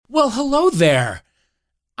Well, hello there.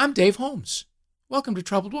 I'm Dave Holmes. Welcome to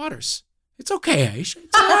Troubled Waters. It's okay, Aisha.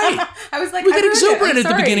 It's all right. I was like, we get exuberant at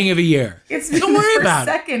the beginning of a year. Don't worry about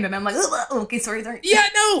it. Second, and I'm like, okay, sorry. Yeah,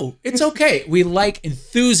 no, it's okay. We like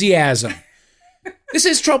enthusiasm. This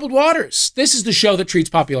is Troubled Waters. This is the show that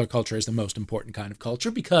treats popular culture as the most important kind of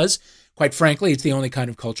culture because, quite frankly, it's the only kind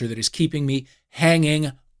of culture that is keeping me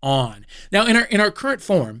hanging on. Now, in our current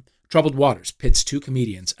form, Troubled Waters pits two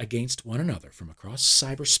comedians against one another from across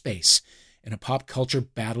cyberspace in a pop culture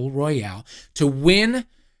battle royale to win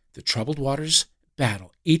the Troubled Waters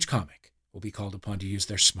battle. Each comic will be called upon to use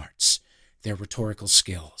their smarts, their rhetorical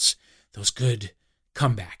skills, those good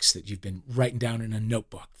comebacks that you've been writing down in a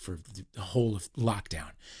notebook for the whole of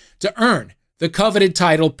lockdown, to earn the coveted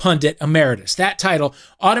title Pundit Emeritus. That title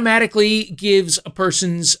automatically gives a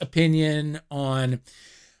person's opinion on,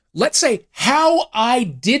 let's say, how I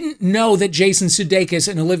didn't know that Jason Sudeikis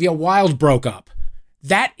and Olivia Wilde broke up.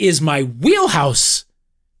 That is my wheelhouse.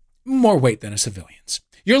 More weight than a civilian's.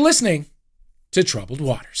 You're listening to Troubled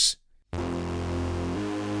Waters.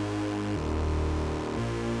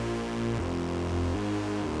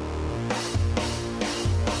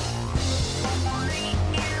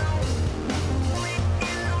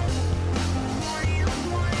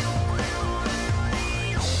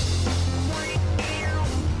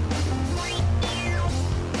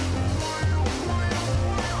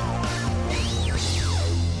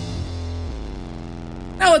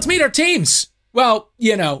 Now let's meet our teams. Well,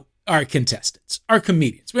 our contestants, our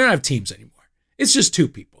comedians. We don't have teams anymore. It's just two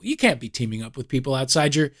people. You can't be teaming up with people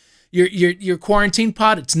outside your quarantine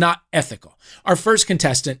pod. It's not ethical. Our first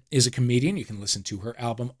contestant is a comedian. You can listen to her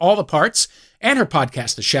album, All the Parts, and her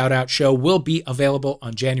podcast, The Shout Out Show, will be available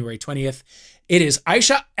on January 20th. It is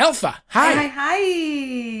Aisha Elfa. Hi.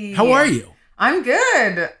 Hi. How are you? I'm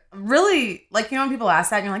good. Really, when people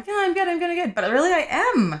ask that, and you're like, yeah, I'm good. But really, I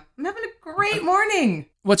am. I'm having a great morning.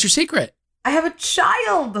 What's your secret? I have a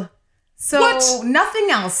child. So what? Nothing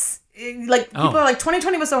else. People are like,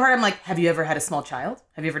 2020 was so hard. I'm like, have you ever had a small child?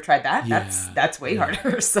 Have you ever tried that? Yeah. That's way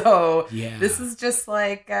harder. So yeah. This is just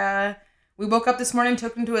like, we woke up this morning,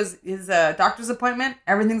 took him to his doctor's appointment.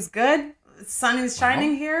 Everything's good. The sun is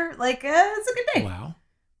shining here. It's a good day. Wow.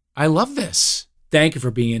 I love this. Thank you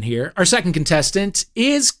for being here. Our second contestant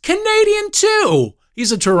is Canadian too.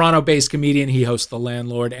 He's a Toronto-based comedian. He hosts The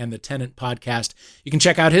Landlord and The Tenant podcast. You can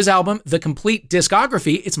check out his album, The Complete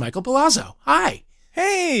Discography. It's Michael Palazzo. Hi.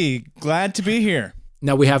 Hey, glad to be here.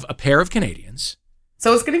 Now we have a pair of Canadians.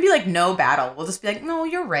 So it's going to be no battle. We'll just be like, no,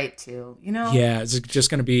 you're right too. Yeah, is it just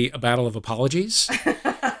going to be a battle of apologies?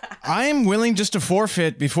 I'm willing just to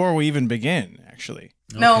forfeit before we even begin, actually.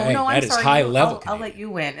 No, I'm sorry. That is high level. I'll let you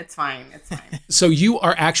win. It's fine. So you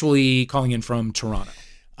are actually calling in from Toronto.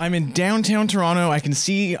 I'm in downtown Toronto. I can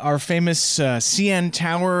see our famous CN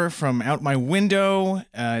Tower from out my window.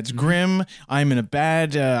 It's grim. I'm in a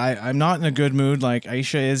bad, I'm not in a good mood like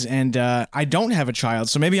Aisha is, and I don't have a child,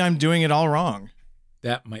 so maybe I'm doing it all wrong.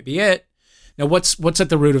 That might be it. Now, what's at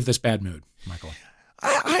the root of this bad mood, Michael?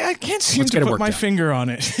 I can't seem to put my finger on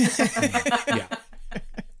it. Yeah.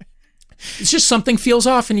 It's just something feels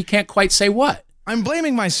off and you can't quite say what. I'm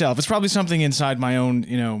blaming myself. It's probably something inside my own,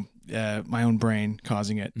 my own brain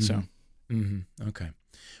causing it. Mm-hmm. So, Okay.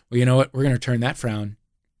 Well, you know what? We're going to turn that frown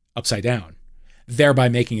upside down, thereby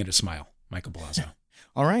making it a smile. Michael Palazzo.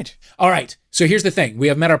 All right. So here's the thing. We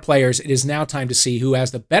have met our players. It is now time to see who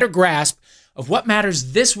has the better grasp of what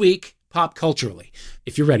matters this week pop culturally.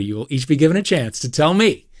 If you're ready, you will each be given a chance to tell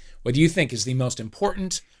me what you think is the most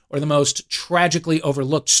important or the most tragically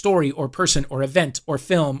overlooked story or person or event or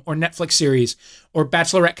film or Netflix series or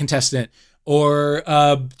Bachelorette contestant or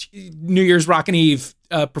New Year's Rockin' Eve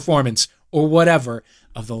performance or whatever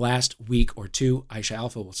of the last week or two. Aisha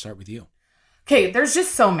Alpha, we'll start with you. Okay, there's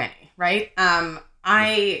just so many, right?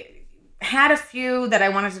 I had a few that I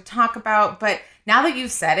wanted to talk about, but now that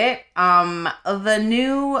you've said it, the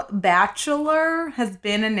new Bachelor has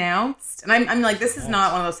been announced. And I'm like, this is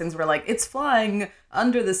not one of those things where it's flying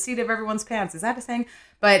under the seat of everyone's pants. Is that a saying?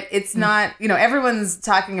 But it's not, everyone's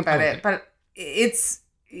talking about it, but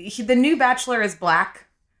the new Bachelor is black.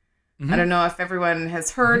 Mm-hmm. I don't know if everyone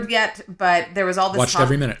has heard yet, but there was all this Watched talk.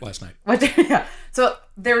 every minute last night. Yeah. So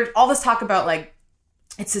there was all this talk about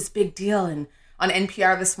it's this big deal. And on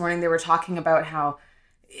NPR this morning, they were talking about how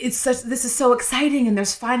this is so exciting. And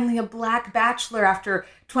there's finally a black Bachelor after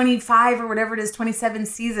 25 or whatever it is, 27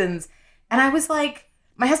 seasons. And I was like,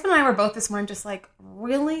 my husband and I were both this morning just like,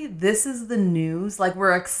 really? This is the news?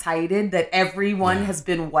 We're excited that everyone has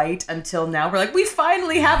been white until now. We're like, we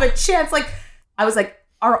finally have a chance. I was like,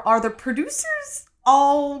 are the producers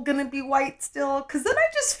all gonna be white still? Because then I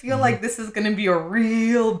just feel like this is gonna be a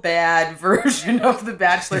real bad version of The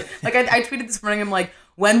Bachelor. Like I tweeted this morning, I'm like,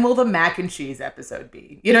 when will the mac and cheese episode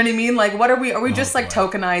be? You know what I mean? Like, what are we just like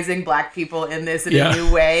tokenizing black people in this in a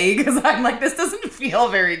new way? Because I'm like, this doesn't feel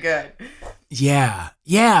very good. Yeah.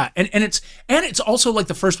 And it's also like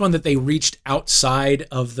the first one that they reached outside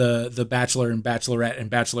of the Bachelor and Bachelorette and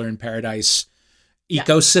Bachelor in Paradise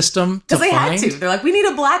ecosystem. Because they had to. They're like, we need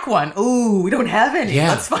a black one. Ooh, we don't have any. Yeah.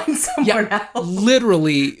 Let's find someone else.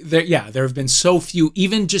 Literally, there have been so few,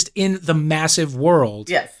 even just in the massive world.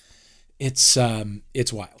 Yes. It's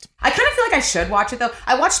wild. I kind of feel like I should watch it though.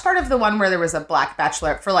 I watched part of the one where there was a black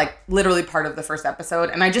bachelorette for like literally part of the first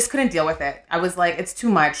episode, and I just couldn't deal with it. I was like, it's too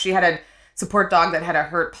much. She had a support dog that had a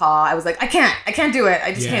hurt paw. I was like, I can't do it.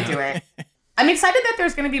 I just can't do it. I'm excited that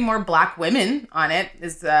there's going to be more black women on it.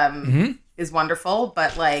 Is wonderful,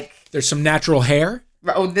 but like there's some natural hair.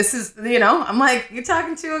 Oh, this is, I'm like, you're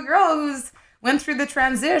talking to a girl who's went through the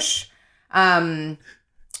transition.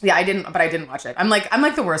 Yeah, I didn't watch it. I'm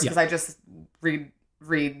like the worst because I just read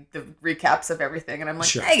the recaps of everything, and I'm like,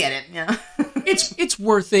 sure. I get it. Yeah, it's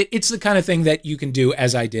worth it. It's the kind of thing that you can do,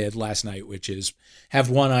 as I did last night, which is have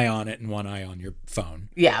one eye on it and one eye on your phone.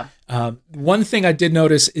 Yeah. One thing I did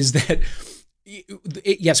notice is that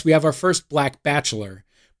yes, we have our first black bachelor,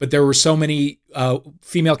 but there were so many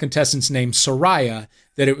female contestants named Soraya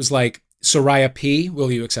that it was like, Soraya P,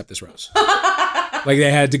 will you accept this rose? Like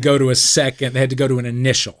they had to go to they had to go to an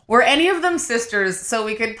initial. Were any of them sisters? So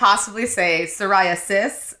we could possibly say, Soraya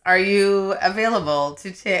sis, are you available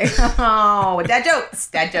to take? Oh, dad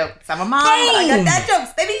jokes. I'm a mom. Boom! I got dad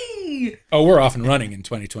jokes, baby. Oh, we're off and running in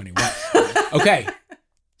 2021. Okay.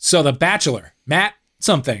 So The Bachelor, Matt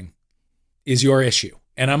something is your issue.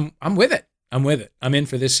 And I'm with it. I'm in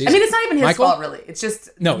for this season. I mean, it's not even his fault, really. It's just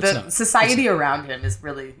it's not. Society around him is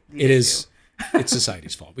really the issue. It's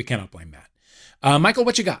society's fault. We cannot blame Matt. Michael,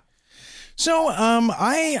 what you got? So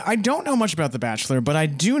I don't know much about The Bachelor, but I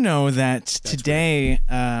do know that today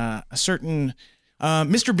a certain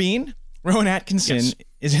Mr. Bean, Rowan Atkinson,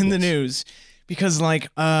 is in the news because like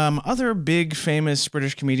other big famous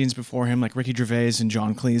British comedians before him, like Ricky Gervais and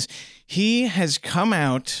John Cleese, he has come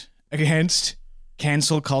out against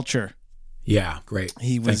cancel culture. Yeah, great.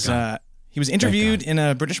 He was interviewed in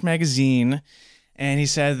a British magazine, and he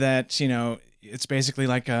said that it's basically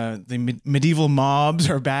like the medieval mobs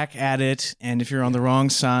are back at it, and if you're on the wrong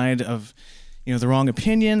side of, the wrong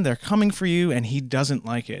opinion, they're coming for you, and he doesn't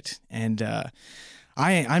like it. And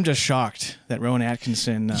I'm just shocked that Rowan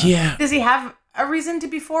Atkinson. Does he have a reason to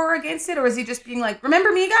be for or against it, or is he just being like,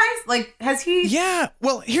 remember me, guys? Like, has he? Yeah.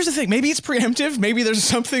 Well, here's the thing. Maybe it's preemptive. Maybe there's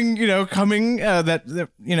something coming that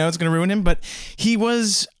it's going to ruin him. But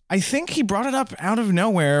I think he brought it up out of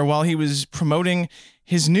nowhere while he was promoting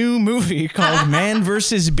his new movie called Man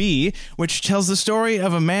vs. Bee, which tells the story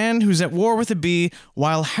of a man who's at war with a bee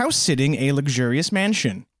while house-sitting a luxurious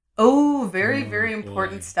mansion. Oh, very, very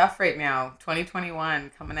important stuff right now.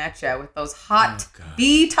 2021 coming at you with those hot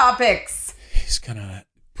bee topics. He's going to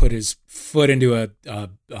put his foot into a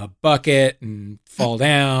bucket and fall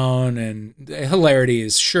down, and hilarity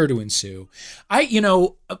is sure to ensue. I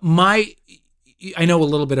know a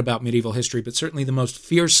little bit about medieval history, but certainly the most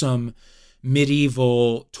fearsome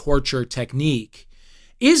medieval torture technique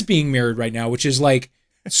is being mirrored right now, which is like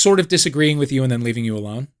sort of disagreeing with you and then leaving you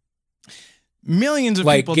alone. Millions of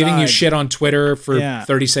like people giving died. You shit on Twitter for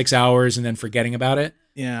 36 hours and then forgetting about it.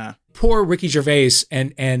 Yeah. Poor Ricky Gervais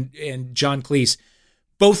and John Cleese,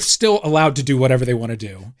 both still allowed to do whatever they want to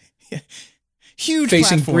do. Yeah. Huge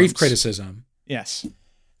facing platforms. Brief criticism. Yes.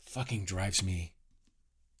 Fucking drives me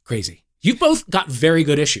crazy. You both got very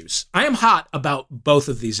good issues. I am hot about both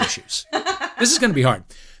of these issues. This is going to be hard.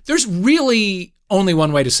 There's really only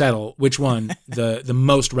one way to settle which one the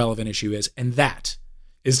most relevant issue is, and that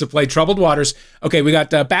is to play Troubled Waters. Okay, we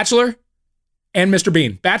got Bachelor and Mr.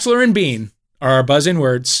 Bean. Bachelor and Bean are our buzz-in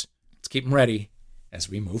words. Let's keep them ready as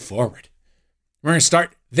we move forward. We're going to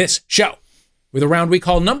start this show with a round we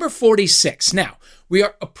call number 46. Now, we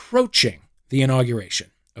are approaching the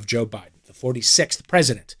inauguration of Joe Biden, the 46th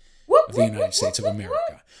president of the United States of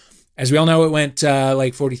America. As we all know, it went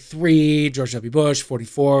like 43, George W. Bush,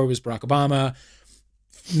 44 was Barack Obama.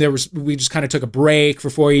 We just kind of took a break for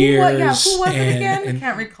 4 years. Who was it again? I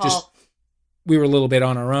can't recall. We were a little bit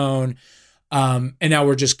on our own. And now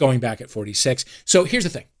we're just going back at 46. So here's the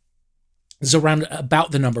thing. This is around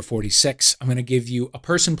about the number 46. I'm going to give you a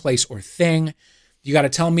person, place, or thing. You got to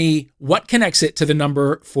tell me what connects it to the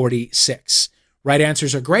number 46. Right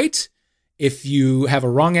answers are great. If you have a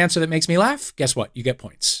wrong answer that makes me laugh, guess what? You get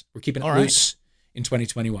points. We're keeping it loose in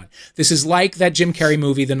 2021. This is like that Jim Carrey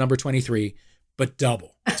movie, The Number 23, but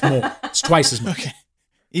double. It's more. It's twice as much. Okay.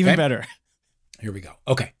 Even Okay? better. Here we go.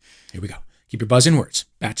 Okay, here we go. Keep your buzz in words.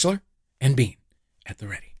 Bachelor and Bean at the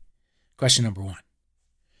ready. Question number 1.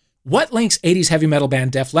 What links 80s heavy metal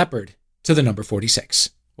band Def Leppard to the number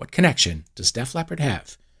 46? What connection does Def Leppard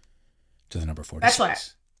have to the number 46? Bachelor.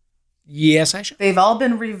 Yes, Aisha. They've all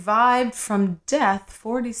been revived from death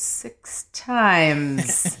 46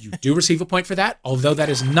 times. You do receive a point for that, although that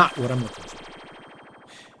is not what I'm looking for.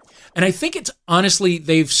 And I think it's honestly,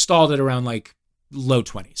 they've stalled it around like low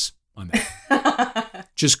 20s on that.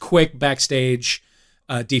 Just quick backstage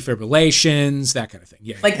defibrillations, that kind of thing.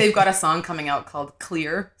 Yeah. Like they've got a song coming out called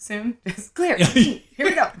Clear soon. Just clear. Here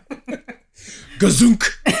we go. Gazook.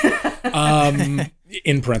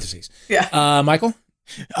 In parentheses. Yeah. Michael?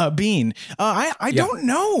 Bean. I don't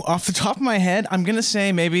know off the top of my head. I'm gonna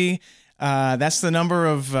say maybe that's the number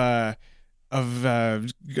of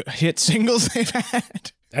hit singles they've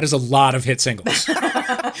had. That is a lot of hit singles.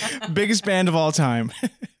 Biggest band of all time.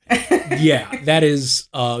 Yeah, that is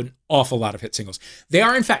an awful lot of hit singles. They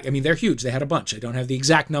are, in fact, I mean, they're huge. They had a bunch. I don't have the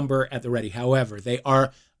exact number at the ready. However, they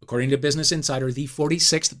are, according to Business Insider, the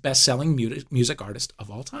 46th best-selling music artist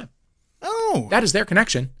of all time. Oh. That is their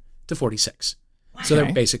connection to 46. So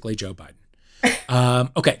they're basically Joe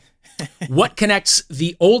Biden. Okay. What connects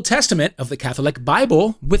the Old Testament of the Catholic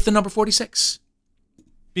Bible with the number 46?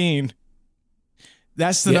 Bean.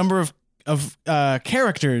 That's the number of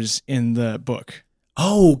characters in the book.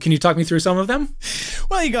 Oh, can you talk me through some of them?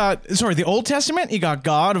 Well, the Old Testament, you got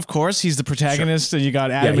God, of course. He's the protagonist. Sure. And you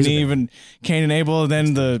got Adam and Eve and Cain and Abel, and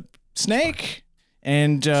then the snake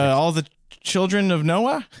and all the children of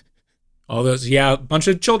Noah. All those, a bunch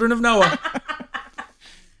of children of Noah.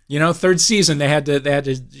 Third season, they had to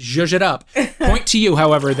zhuzh it up. Point to you,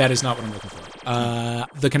 however, that is not what I'm looking for.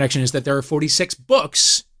 The connection is that there are 46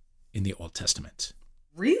 books in the Old Testament.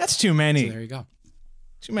 Really? That's too many. So there you go.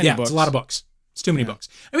 Too many books. It's a lot of books. It's too many books.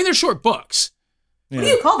 I mean, they're short books. What do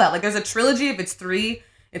you call that? Like there's a trilogy. If it's 3,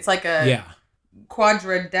 it's like a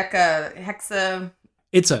quadradeca hexa.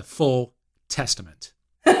 It's a full testament.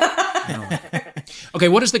 Okay,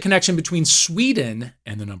 what is the connection between Sweden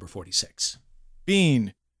and the number 46?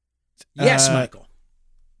 Bean. Yes, Michael.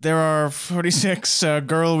 There are 46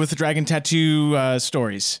 girl with a dragon tattoo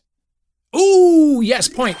stories. Ooh, yes,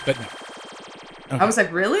 point, but no. Okay. I was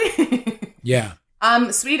like, really? Yeah.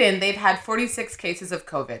 Sweden, they've had 46 cases of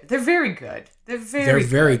COVID. They're very good. They're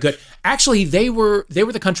very good. Actually, they were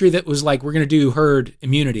the country that was like, we're going to do herd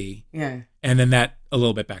immunity. Yeah. And then that a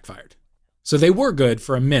little bit backfired. So they were good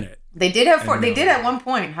for a minute. They did have they did at one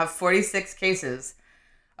point have 46 cases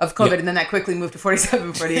of COVID, and then that quickly moved to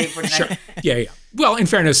 47, 48, 49. Sure. Yeah. Well, in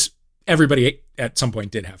fairness, everybody at some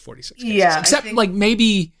point did have 46 cases. Yeah. Except like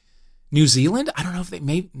maybe New Zealand. I don't know if they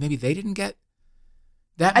maybe they didn't get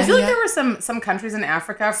that many I feel like yet. there were some countries in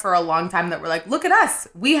Africa for a long time that were like, look at us,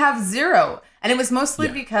 we have 0. And it was mostly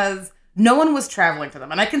because no one was traveling to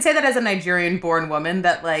them. And I can say that as a Nigerian-born woman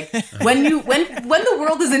that like when the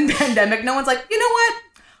world is in pandemic, no one's like, you know what?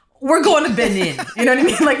 We're going to Benin. You know what I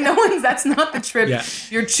mean? Like that's not the trip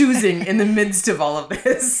you're choosing in the midst of all of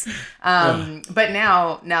this. But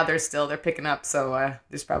now they're picking up. So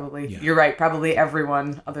there's probably, you're right, probably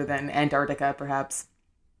everyone other than Antarctica, perhaps.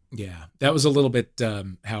 Yeah, that was a little bit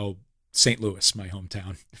how St. Louis, my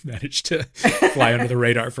hometown, managed to fly under the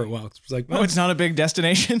radar for a while. It was like, well, it's not a big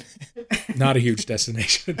destination. Not a huge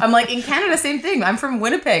destination. I'm like, in Canada, same thing. I'm from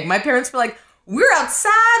Winnipeg. My parents were like, we're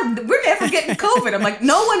outside. We're never getting COVID. I'm like,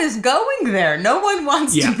 no one is going there. No one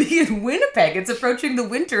wants to be in Winnipeg. It's approaching the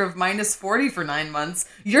winter of -40 for 9 months.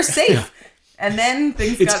 You're safe. Yeah. And then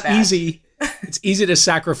things got bad. It's easy to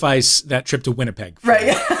sacrifice that trip to Winnipeg.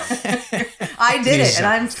 Right. I did it, and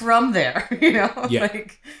I'm from there.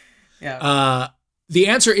 The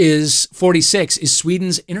answer is 46 is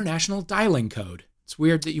Sweden's international dialing code. It's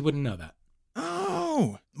weird that you wouldn't know that.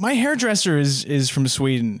 Oh, my hairdresser is from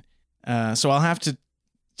Sweden. So I'll have to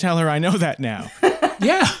tell her I know that now.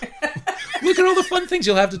 Yeah. Look at all the fun things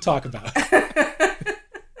you'll have to talk about.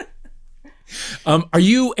 Are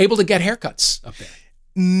you able to get haircuts up there?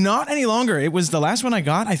 Not any longer. It was the last one I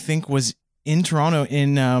got, I think, was in Toronto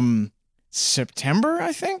in September,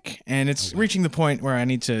 I think. And it's reaching the point where I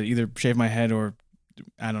need to either shave my head or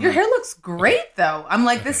I don't know. Your hair looks great, though. I'm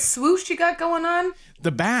like, this swoosh you got going on.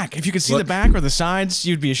 The back. If you could see the back or the sides,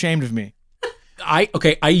 you'd be ashamed of me. I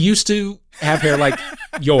used to have hair like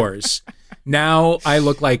yours. Now I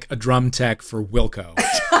look like a drum tech for Wilco.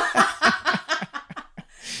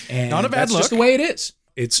 And not a bad that's look. Just the way it is.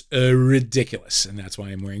 It's ridiculous, and that's why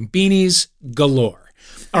I'm wearing beanies galore.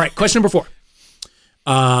 All right, question number 4.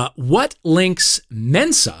 What links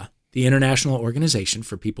Mensa the international organization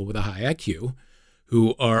for people with a high IQ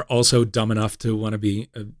who are also dumb enough to want to be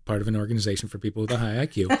a part of an organization for people with a high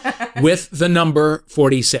IQ, with the number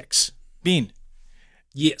 46. Bean.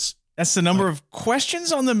 Yes. That's the number of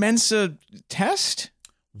questions on the Mensa test?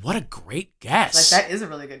 What a great guess. Like, that is a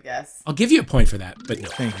really good guess. I'll give you a point for that, but no.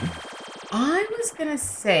 Thank you. I was going to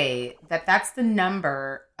say that that's the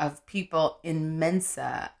number of people in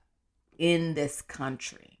Mensa in this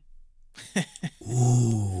country.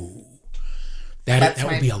 Ooh. That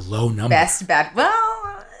would be a low number. Best bet. Well,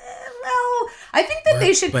 I think that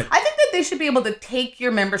they should. But- I think that they should be able to take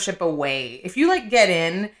your membership away if you like get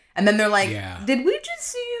in, and then they're like, "Did we just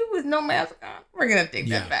see you with no mask on? We're gonna take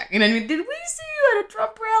that back." You know what I mean? Did we see you at a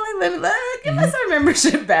Trump rally? Give us our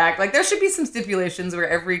membership back. Like, there should be some stipulations where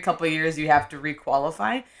every couple of years you have to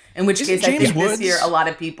requalify. In which case, I think this year a lot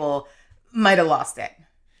of people might have lost it.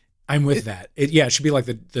 I'm with that. It should be like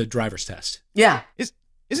the driver's test. Yeah.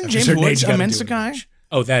 Isn't After a James certain Woods age, you a gotta Mensa do it. guy?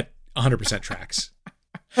 Oh, that 100% tracks.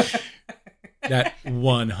 That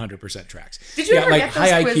 100% tracks. Did you ever like get those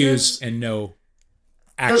high quizzes? IQs and no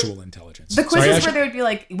actual intelligence? The quizzes Sorry, where they would be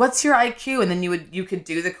like, "What's your IQ?" and then you could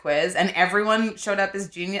do the quiz, and everyone showed up as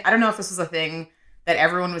genius. I don't know if this was a thing that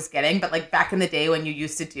everyone was getting, but like back in the day when you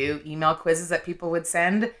used to do email quizzes that people would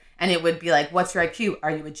send, and it would be like, "What's your IQ?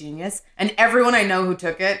 Are you a genius?" And everyone I know who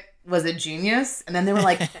took it was a genius, and then they were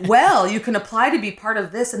like, "Well, you can apply to be part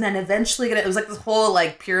of this, and then eventually get it." It was like this whole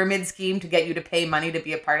like pyramid scheme to get you to pay money to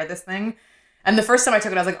be a part of this thing. And the first time I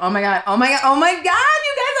took it, I was like, "Oh my god, you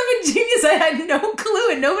guys, I'm a genius!" I had no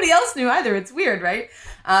clue, and nobody else knew either. It's weird, right?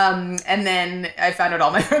 And then I found out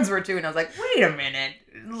all my friends were too, and I was like, "Wait a minute,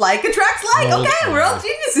 like attracts like. Well, okay, we're all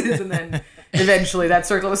geniuses." And then eventually that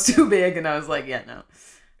circle was too big, and I was like, "Yeah,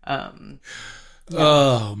 no."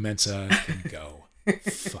 Oh, Mensa can go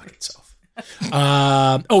fuck itself.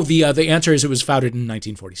 The answer is it was founded in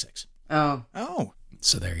 1946. Oh.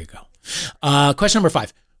 So there you go. Question number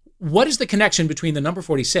 5. What is the connection between the number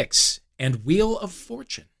 46 and Wheel of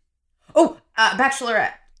Fortune? Oh,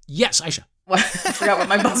 Bachelorette. Yes, Aisha. I forgot what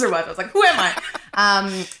my buzzer was. I was like, who am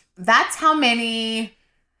I? That's how many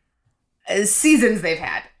seasons they've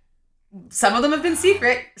had. Some of them have been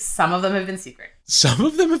secret. Some of them have been secret. Some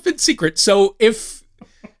of them have been secret. So if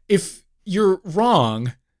you're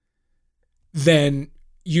wrong, then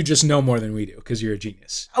you just know more than we do because you're a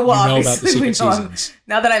genius. Well, you know obviously about the secret we know. seasons.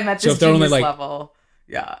 Now that I'm at So this if they're only genius like level,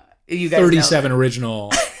 yeah, you guys 37 know.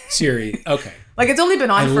 original series. Okay. Like it's only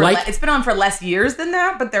been on I it's been on for less years than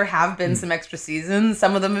that, but there have been some extra seasons.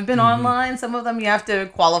 Some of them have been online. Some of them you have to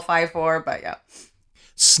qualify for, but yeah.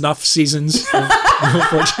 Snuff seasons of Wheel of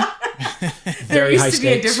Fortune. There Very high used to be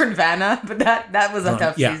a stakes. different Vanna, but that was a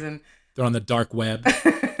tough season. They're on the dark web.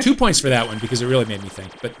 2 points for that one because it really made me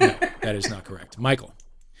think. But no, that is not correct. Michael.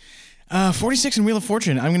 46 in Wheel of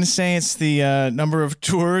Fortune. I'm going to say it's the number of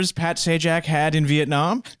tours Pat Sajak had in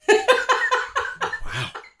Vietnam.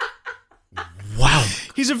 Wow.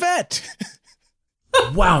 He's a vet.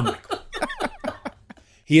 Wow, Michael.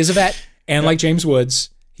 He is a vet, and like James Woods,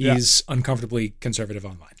 he's uncomfortably conservative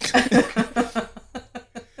online.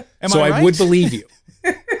 Am So I I right? would believe you.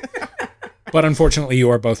 But unfortunately, you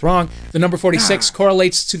are both wrong. The number 46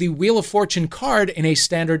 correlates to the Wheel of Fortune card in a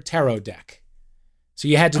standard tarot deck. So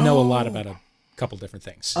you had to know a lot about a couple different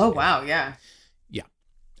things. Oh wow, yeah. Yeah.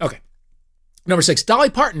 Okay. Number 6, Dolly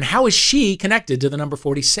Parton. How is she connected to the number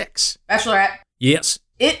 46? Bachelorette. Yes.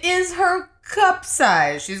 It is her cup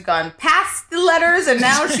size. She's gone past the letters and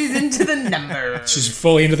now she's into the numbers. She's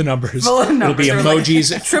fully into the numbers. Full of It'll be numbers. They were like,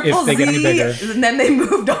 emojis if Triple they get any Z, bigger. and then they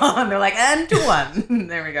moved on. They're like, and to 1.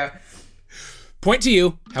 There we go. Point to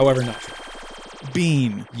you, however, not true.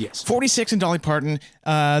 Bean. Yes. 46 in Dolly Parton.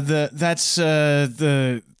 That's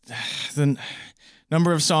the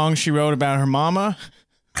number of songs she wrote about her mama.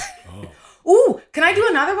 Ooh, can I do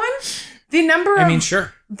another one? The number of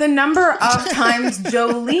Sure. the number of times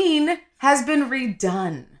Jolene has been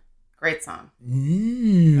redone. Great song.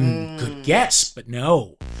 Good guess, but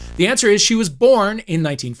no. The answer is she was born in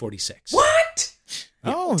 1946. What?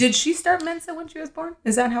 Oh, Did she start Mensa when she was born?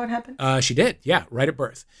 Is that how it happened? She did, yeah, right at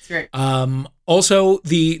birth. That's great. Also,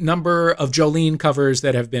 the number of Jolene covers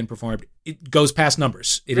that have been performed, it goes past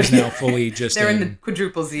numbers. It is now fully just They're in the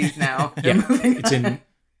quadruple Z's now. They're yeah, moving it's on. in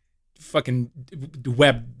fucking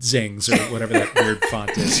web zings or whatever that weird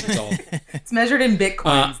font is. It's all. It's measured in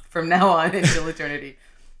bitcoins from now on until eternity.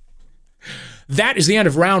 That is the end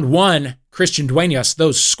of round 1. Christian Duenas,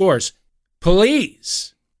 those scores,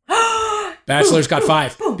 please. Bachelor's got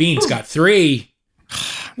 5. Bean's got 3.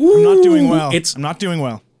 I'm not doing well. It's- I'm not doing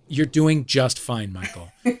well. You're doing just fine,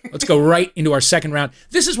 Michael. Let's go right into our second round.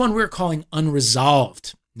 This is one we're calling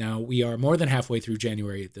Unresolved. Now, we are more than halfway through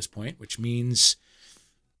January at this point, which means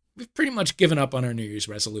we've pretty much given up on our New Year's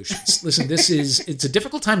resolutions. Listen, it's a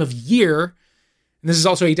difficult time of year, and this is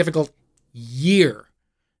also a difficult year.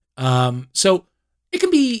 So it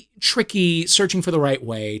can be tricky searching for the right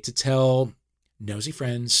way to tell nosy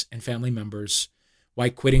friends and family members why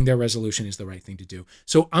quitting their resolution is the right thing to do.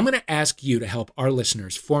 So I'm going to ask you to help our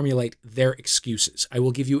listeners formulate their excuses. I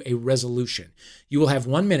will give you a resolution. You will have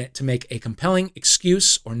 1 minute to make a compelling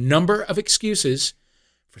excuse or number of excuses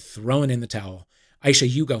for throwing in the towel. Aisha,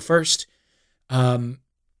 you go first.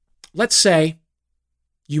 Let's say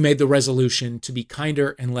you made the resolution to be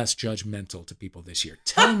kinder and less judgmental to people this year.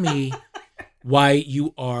 Tell me why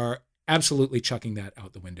you are absolutely chucking that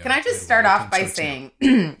out the window. Can I just start off by saying,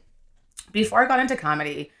 before I got into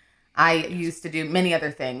comedy, I used to do many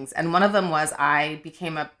other things. And one of them was I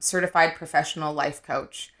became a certified professional life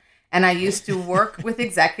coach. And I used to work with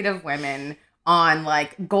executive women on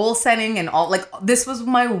like goal setting and all. Like, this was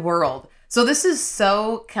my world. So this is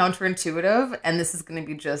so counterintuitive, and this is going to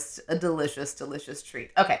be just a delicious, delicious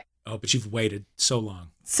treat. Okay. Oh, but you've waited so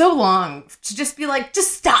long. So long to just be like,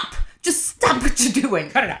 just stop what you're doing.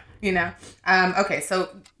 Cut it out. You know? Okay, so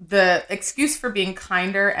the excuse for being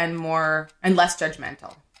kinder and less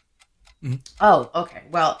judgmental. Mm-hmm. Oh, okay.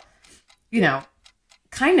 Well,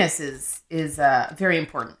 kindness is very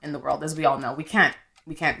important in the world, as we all know. We can't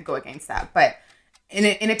go against that. But in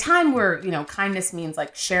a time where, kindness means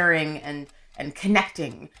like sharing and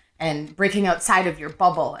connecting and breaking outside of your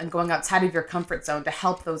bubble and going outside of your comfort zone to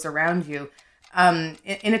help those around you.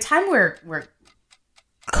 In a time where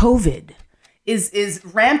COVID is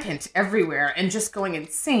rampant everywhere and just going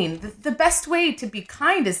insane, the best way to be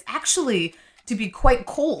kind is actually to be quite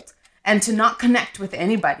cold and to not connect with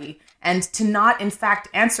anybody and to not, in fact,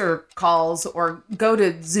 answer calls or go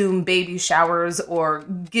to Zoom baby showers or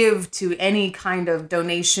give to any kind of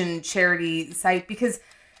donation charity site, because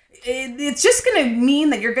it's just going to mean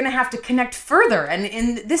that you're going to have to connect further. And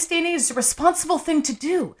in this day and age, the responsible thing to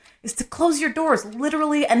do is to close your doors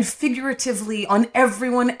literally and figuratively on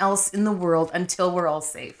everyone else in the world until we're all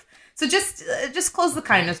safe. So just close the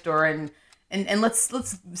kindness door and let's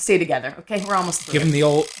stay together. Okay, we're almost through. Give him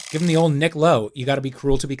the old Nick Lowe. You got to be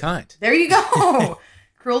cruel to be kind. There you go.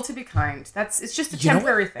 Cruel to be kind. It's just a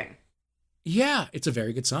temporary thing. Yeah, it's a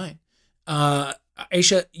very good sign.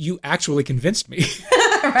 Aisha, you actually convinced me.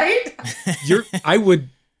 Right? You'd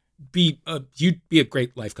be a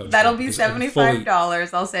great life coach. That'll be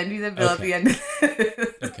 $75. I'll send you the bill at the end.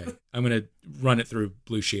 Okay. I'm going to run it through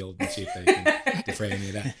Blue Shield and see if they can defray any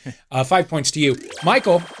of that. 5 points to you.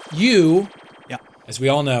 Michael, you, as we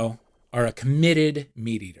all know, are a committed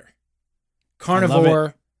meat eater.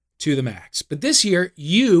 Carnivore to the max. But this year,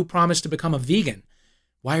 you promised to become a vegan.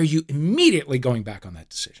 Why are you immediately going back on that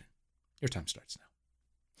decision? Your time starts now.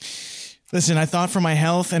 Listen, I thought for my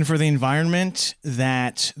health and for the environment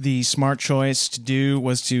that the smart choice to do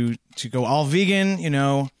was to go all vegan.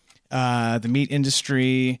 The meat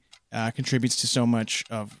industry contributes to so much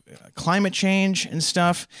of climate change and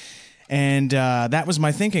stuff. And that was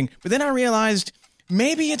my thinking. But then I realized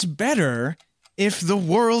maybe it's better if the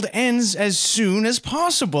world ends as soon as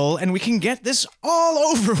possible and we can get this all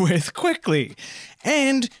over with quickly.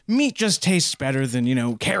 And meat just tastes better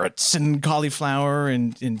than, carrots and cauliflower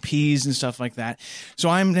and peas and stuff like that. So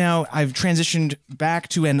I've transitioned back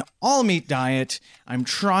to an all-meat diet. I'm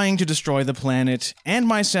trying to destroy the planet and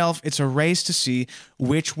myself. It's a race to see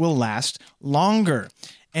which will last longer.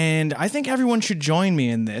 And I think everyone should join me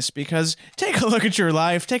in this, because take a look at your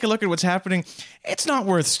life. Take a look at what's happening. It's not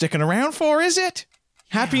worth sticking around for, is it?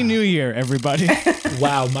 Happy New Year, everybody.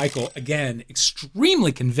 Wow, Michael, again,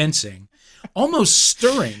 extremely convincing. Almost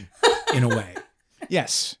stirring in a way.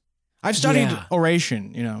 Yes. I've studied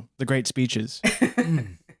oration, the great speeches.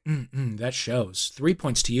 That shows. 3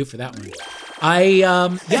 points to you for that one.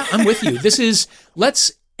 I'm with you.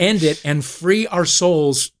 Let's end it and free our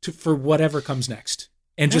souls for whatever comes next.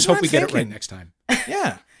 And just hope we get it right next time.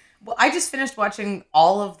 Yeah. Well, I just finished watching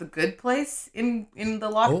all of The Good Place in the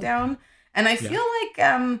lockdown, and I feel like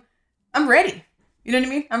I'm ready. You know what I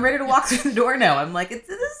mean? I'm ready to walk through the door now. I'm like, this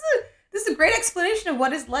is a great explanation of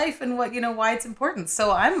what is life and what, why it's important.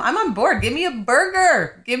 So I'm on board. Give me a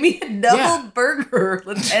burger. Give me a double burger.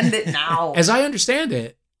 Let's end it now. As I understand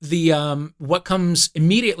it, the what comes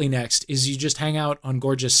immediately next is you just hang out on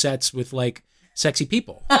gorgeous sets with like sexy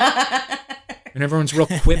people. And everyone's real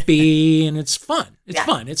quippy and it's fun. It's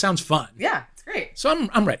fun. It sounds fun. Yeah, it's great. So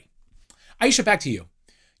I'm ready. Aisha, back to you.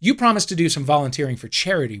 You promised to do some volunteering for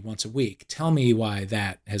charity once a week. Tell me why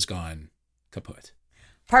that has gone kaput.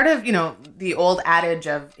 Part of, the old adage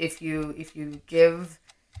of if you give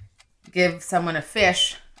give someone a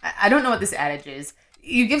fish. I don't know what this adage is.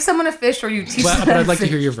 You give someone a fish or you teach them. But I'd like to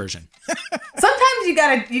hear your version. Sometimes you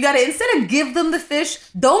gotta instead of give them the fish,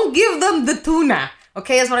 don't give them the tuna.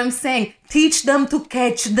 Okay, is what I'm saying. Teach them to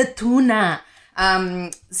catch the tuna.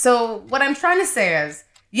 So what I'm trying to say is,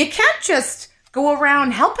 you can't just go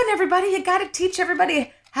around helping everybody. You gotta teach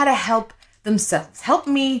everybody how to help themselves. Help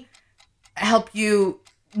me help you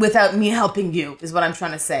without me helping you, is what I'm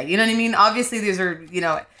trying to say. You know what I mean? Obviously, these are,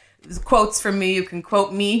 quotes from me. You can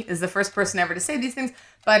quote me as the first person ever to say these things.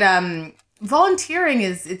 But volunteering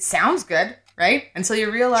it sounds good, right? Until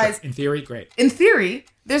you realize... Sure. In theory, great. In theory,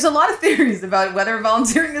 there's a lot of theories about whether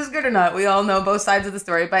volunteering is good or not. We all know both sides of the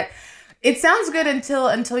story. But it sounds good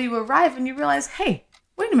until you arrive and you realize, hey,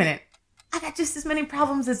 wait a minute. I got just as many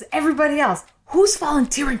problems as everybody else. Who's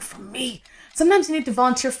volunteering for me? Sometimes you need to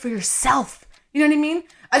volunteer for yourself. You know what I mean?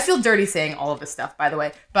 I feel dirty saying all of this stuff, by the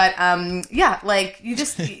way. But you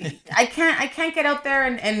just I can't get out there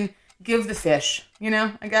and give the fish.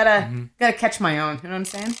 I gotta catch my own. You know what I'm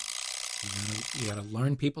saying? You gotta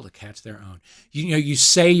learn people to catch their own. You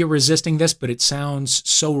say you're resisting this, but it sounds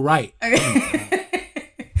so right.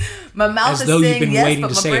 My mouth As is though saying you've been yes, waiting but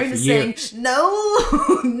to my say it brain for is years. saying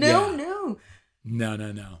no.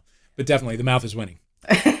 No. But definitely, the mouth is winning.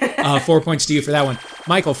 4 points to you for that one.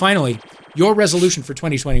 Michael, finally, your resolution for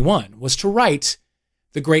 2021 was to write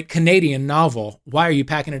the great Canadian novel. Why are you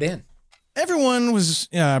packing it in? Everyone was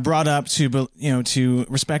brought up to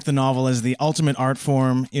respect the novel as the ultimate art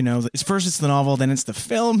form. First it's the novel, then it's the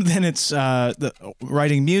film, then it's the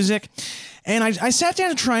writing music. And I sat down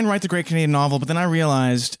to try and write the great Canadian novel, but then I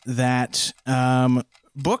realized that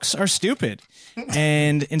books are stupid.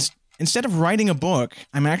 And instead of writing a book,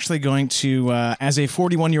 I'm actually going to, as a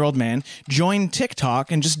 41-year-old man, join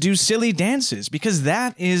TikTok and just do silly dances, because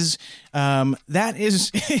that is in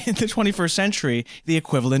the 21st century the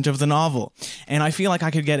equivalent of the novel. And I feel like I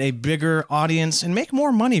could get a bigger audience and make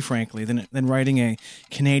more money, frankly, than writing a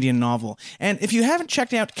Canadian novel. And if you haven't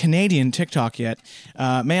checked out Canadian TikTok yet,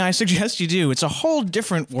 may I suggest you do? It's a whole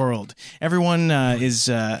different world. Everyone is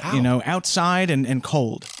outside and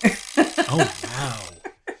cold. Oh, wow.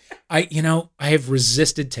 I have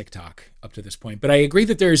resisted TikTok up to this point, but I agree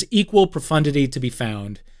that there is equal profundity to be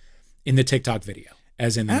found in the TikTok video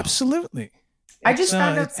as in the Absolutely. I just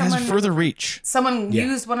found out someone has further reach. Someone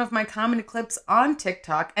used one of my comedy clips on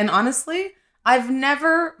TikTok, and honestly, I've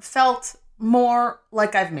never felt more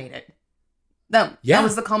like I've made it. That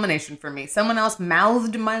was the culmination for me. Someone else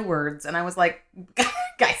mouthed my words, and I was like,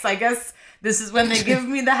 guys, I guess this is when they give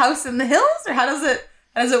me the house in the hills, or how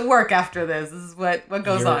does it work after this? This is what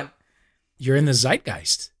goes on. You're in the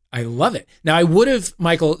zeitgeist. I love it. Now, I would have,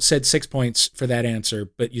 Michael, said 6 points for that answer,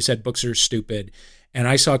 but you said books are stupid. And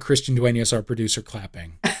I saw Christian Duenas, our producer,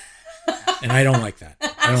 clapping. And I don't like that.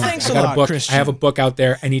 Thanks I got a lot, a book. Christian. I have a book out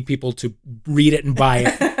there. I need people to read it and buy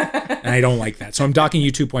it. And I don't like that. So I'm docking you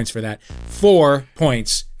 2 points for that. 4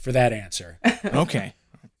 points for that answer. Okay.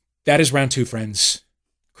 That is round 2, friends.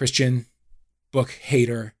 Christian, book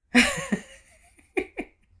hater,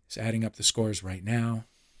 is adding up the scores right now.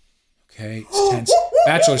 Okay, it's tense.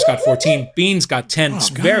 Bachelor's got 14. Beans got 10. It's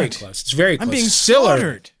very close. It's very close. I'm being Stiller,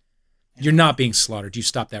 slaughtered. You're not being slaughtered. You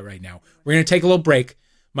stop that right now. We're going to take a little break.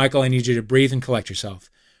 Michael, I need you to breathe and collect yourself.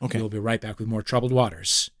 Okay. We'll be right back with more Troubled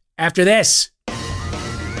Waters after this.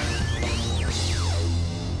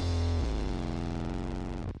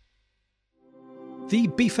 The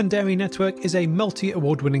Beef and Dairy Network is a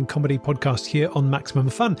multi-award-winning comedy podcast here on Maximum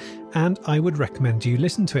Fun, and I would recommend you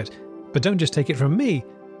listen to it. But don't just take it from me.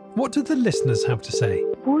 What do the listeners have to say?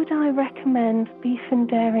 Would I recommend Beef and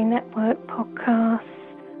Dairy Network podcasts?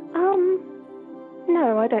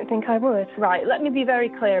 No, I don't think I would. Right, let me be very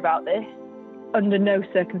clear about this. Under no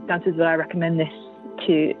circumstances would I recommend this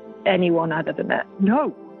to anyone I've ever met.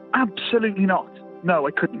 No, absolutely not. No,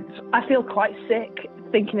 I couldn't. I feel quite sick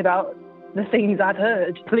thinking about the things I've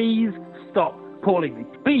heard. Please stop calling me.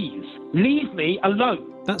 Please leave me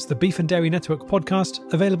alone. That's the Beef and Dairy Network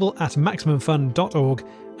podcast, available at MaximumFun.org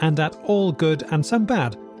and at all good and some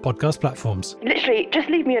bad podcast platforms. Literally, just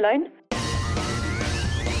leave me alone.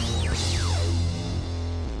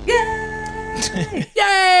 Yay!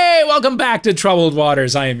 Yay! Welcome back to Troubled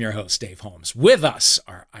Waters. I am your host, Dave Holmes. With us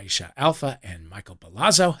are Aisha Alpha and Michael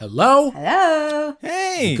Palazzo. Hello. Hello.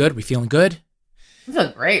 Hey. Good? We feeling good? I'm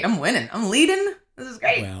feeling great. I'm winning. I'm leading. This is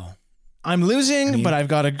great. Well, I'm losing, but I've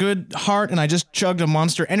got a good heart, and I just chugged a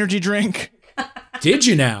Monster Energy drink. did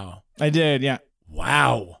you now? I did, yeah.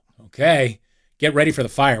 Wow. Okay. Get ready for the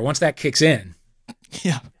fire. Once that kicks in,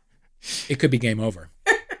 Yeah. it could be game over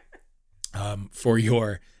for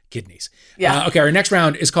your kidneys. Yeah. Okay, our next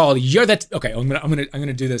round is called You're That. Okay, I'm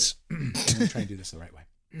gonna do this. I'm gonna try and do this the right way.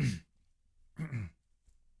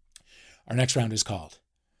 Our next round is called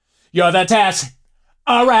You're the Test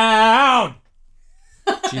Around.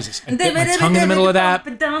 Jesus, I bit my tongue in the middle of that.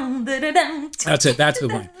 That's it. That's the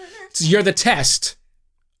one. So You're the Test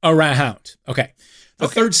Around. Okay. The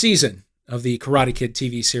third season of the Karate Kid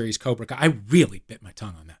TV series Cobra Kai. I really bit my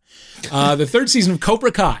tongue on that. The third season of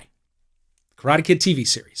Cobra Kai, Karate Kid TV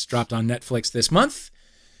series, dropped on Netflix this month.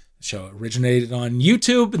 The show originated on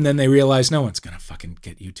YouTube, and then they realized no one's going to fucking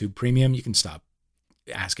get YouTube Premium. You can stop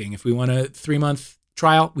asking if we want a 3-month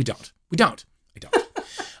trial. We don't. I don't.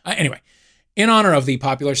 Anyway, in honor of the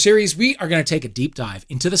popular series, we are going to take a deep dive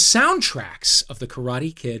into the soundtracks of the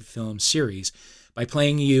Karate Kid film series by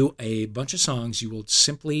playing you a bunch of songs. You will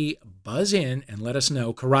simply buzz in and let us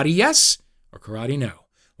know karate yes or karate no.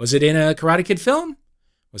 Was it in a Karate Kid film?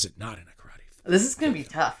 Was it not in a Karate film? This is going to be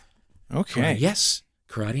tough. Okay. Karate yes,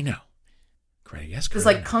 karate no. Karate yes, karate Does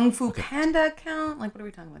like no. Kung Fu Panda count? Like, what are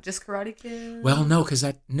we talking about? Just Karate Kid? Well, no, because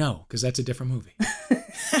that's a different movie.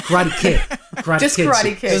 Karate Kid. Just Kid.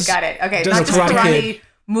 Karate Kid. Got it. Okay, does not just Karate Karate Kid-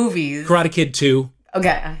 movies. Karate Kid 2.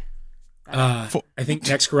 Okay. I think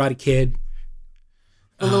next Karate Kid.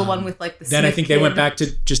 The little one with like the Then I Smith think they kid. went back to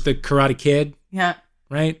just the Karate Kid, Yeah.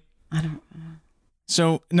 right? I don't.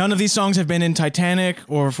 So none of these songs have been in Titanic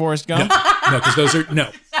or Forrest Gump? No, because those are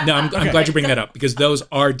no. I'm glad you bring that up because those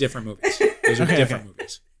are different movies. Those are different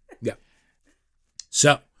movies. Yeah.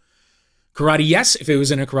 So, Karate yes if it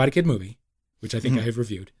was in a Karate Kid movie, which I think I have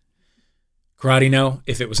reviewed. Karate no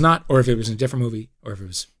if it was not, or if it was in a different movie, or if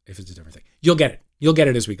it's a different thing. You'll get it. You'll get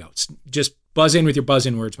it as we go. Just buzz in with your buzz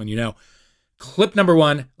in words when you know. Clip number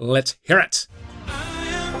 1. Let's hear it.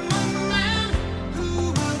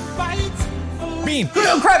 Bean.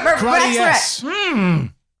 Karate yes.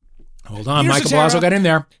 Hold on, Peter Michael Cetera. Blasio got in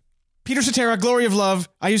there. Peter Cetera, Glory of Love.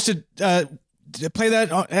 I used to play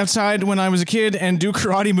that outside when I was a kid and do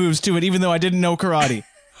karate moves to it, even though I didn't know karate.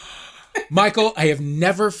 Michael, I have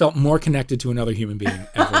never felt more connected to another human being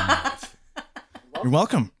ever in my life. You're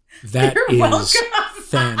welcome. That You're is welcome.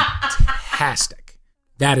 fantastic.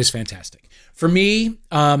 That is fantastic. For me,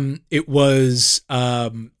 it was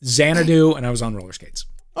Xanadu, and I was on roller skates.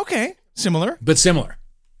 Okay. Similar. But similar.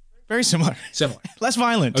 Very similar. Similar. Less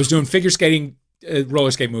violent. I was doing figure skating,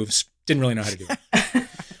 roller skate moves. Didn't really know how to do it.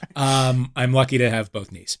 I'm lucky to have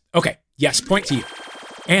both knees. Okay. Yes. Point to you.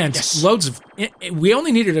 And loads of... We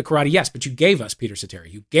only needed a karate yes, but you gave us Peter Cetera.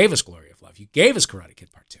 You gave us Glory of Love. You gave us Karate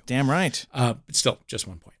Kid Part 2. Damn right. But still, just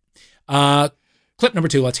 1 point. Clip number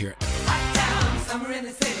 2. Let's hear it.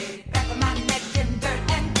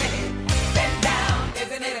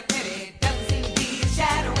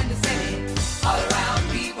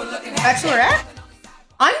 Bachelorette?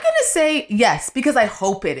 I'm going to say yes, because I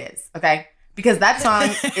hope it is, okay? Because that song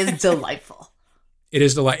is delightful. It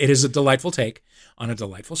is a delightful take on a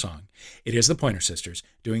delightful song. It is the Pointer Sisters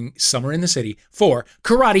doing Summer in the City for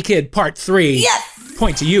Karate Kid Part 3. Yes!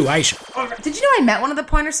 Point to you, Aisha. Did you know I met one of the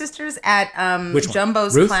Pointer Sisters at Which one?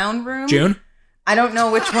 Jumbo's Ruth? Clown Room? June? I don't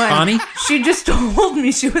know which one. Bonnie? She just told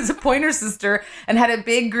me she was a Pointer Sister and had a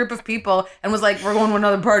big group of people and was like, we're going to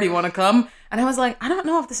another party. Want to come? And I was like, I don't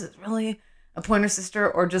know if this is really a Pointer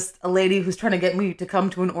Sister or just a lady who's trying to get me to come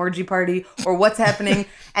to an orgy party or what's happening.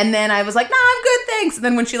 And then I was like, no, I'm good, thanks. And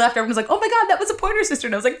then when she left, everyone was like, oh my God, that was a Pointer Sister.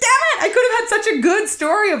 And I was like, damn it, I could have had such a good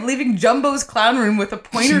story of leaving Jumbo's Clown Room with a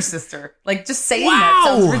Pointer Sister. Like, just saying that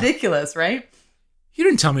sounds ridiculous, right? You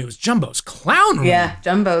didn't tell me it was Jumbo's Clown Room. Yeah,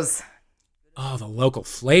 Jumbo's. Oh, the local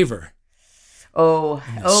flavor. Oh,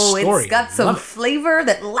 story. it's got some Love it. flavor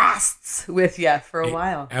that lasts with you for a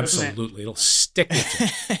while. doesn't it? Absolutely. It'll stick with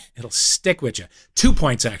you. It'll stick with you. 2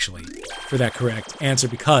 points, actually, for that correct answer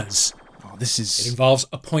because it involves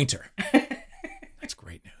a pointer. That's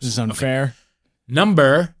great news. This is unfair. Okay.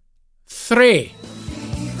 Number 3.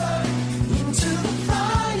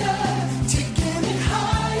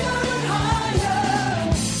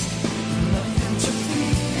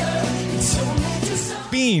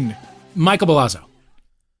 Bean. Michael Balazzo.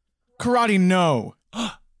 Karate no.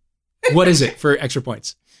 What is it for extra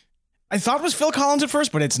points? I thought it was Phil Collins at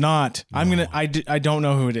first, but it's not. No. I don't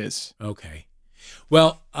know who it is. Okay.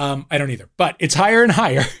 Well, I don't either, but it's higher and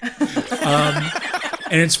higher.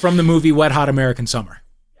 And it's from the movie Wet Hot American Summer.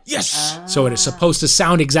 Yes. So it is supposed to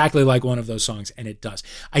sound exactly like one of those songs, and it does.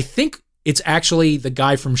 I think it's actually the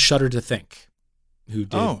guy from Shudder to Think who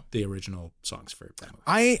did the original songs for that movie.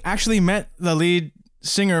 I actually met the lead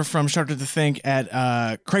singer from Shudder to Think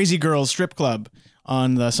at Crazy Girls Strip Club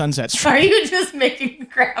on the Sunset Strip. Are you just making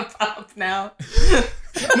crap up now?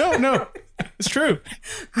 No, it's true.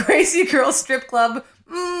 Crazy Girl Strip Club.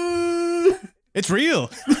 It's real.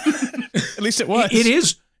 At least it was. It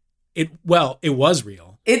is. It was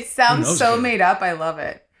real. It sounds so made up. I love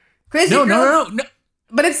it. Crazy Girl. No.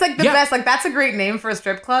 But it's like the best. Like, that's a great name for a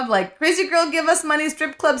strip club. Like, Crazy Girl, give us money,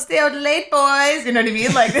 strip club, stay out late, boys. You know what I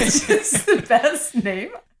mean? Like, it's just the best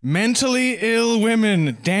name. Mentally ill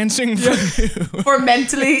women dancing for you. For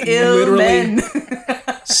mentally ill men.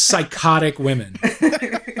 Psychotic women.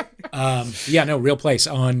 Real place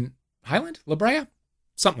on Highland, La Brea,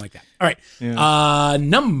 something like that. All right. Yeah.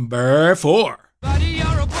 Number 4. Buddy,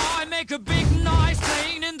 you're a boy, make a big noise,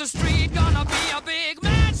 playing in the street, gonna be a big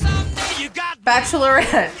man someday. You got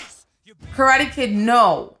Bachelorette. Karate Kid,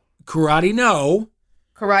 no. Karate, no.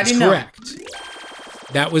 Karate, is no.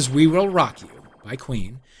 Correct. That was We Will Rock You by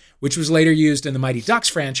Queen, which was later used in the Mighty Ducks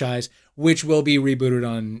franchise, which will be rebooted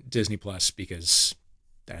on Disney Plus because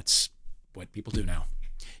that's what people do now.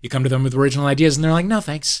 You come to them with original ideas and they're like, no,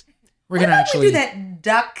 thanks. We're going to actually do that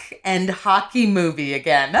duck and hockey movie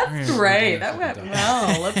again. That's great. That went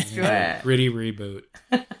well. Let's do it. Gritty reboot.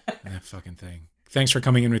 That fucking thing. Thanks for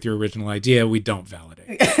coming in with your original idea. We don't validate.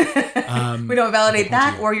 We don't validate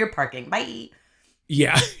that or your parking. Bye.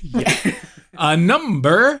 Yeah.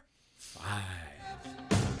 Number 5.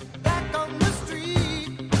 Back on the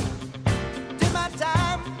street, did my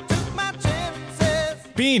time, took my chances.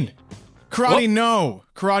 Bean. Karate, no.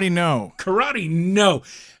 Karate, no. Karate, no.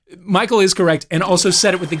 Michael is correct and also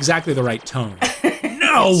said it with exactly the right tone.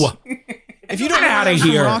 No. If you don't get out of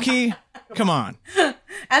here, Rocky, come on.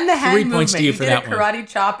 And the hand 3 movement. points to you for that did one. a karate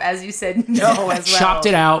chop as you said no as well. Chopped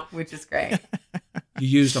it out. Which is great. You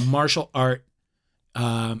used a martial art.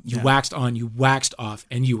 You waxed on, you waxed off,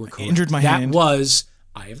 and you were correct. Injured my hand. That was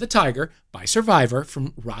Eye of the Tiger by Survivor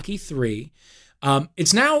from Rocky 3.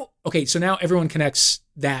 It's now, okay, so now everyone connects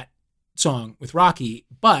that song with Rocky,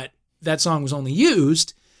 but that song was only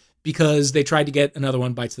used because they tried to get another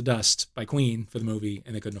one, Bites the Dust, by Queen for the movie,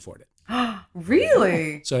 and they couldn't afford it.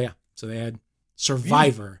 Really? So they had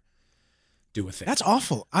Survivor do a thing. That's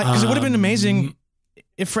awful. Because it would have been amazing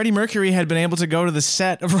if Freddie Mercury had been able to go to the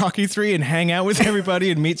set of Rocky 3 and hang out with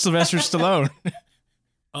everybody and meet Sylvester Stallone.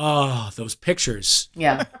 Oh, those pictures.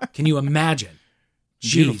 Yeah. Can you imagine?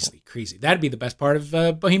 Beautiful. Jeez, crazy. That'd be the best part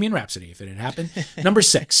of Bohemian Rhapsody if it had happened. Number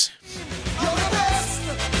 6.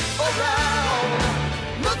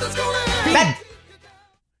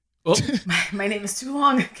 Oh. My name is too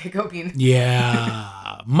long. Okay, go Bean.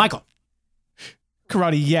 Yeah. Michael.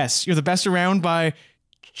 Karate, yes. You're the best around by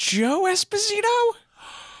Joe Esposito?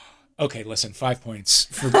 Okay, listen, 5 points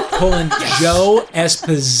for pulling Joe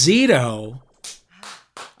Esposito.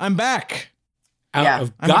 I'm back. Out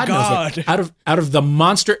of I'm God God. knows what, out of the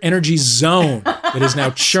monster energy zone that is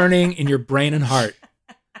now churning in your brain and heart.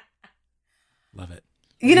 Love it.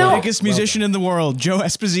 You know, biggest musician in the world, Joe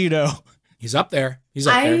Esposito. He's up there. He's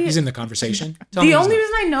up there. He's in the conversation. The only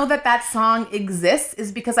reason I know that song exists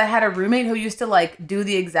is because I had a roommate who used to like do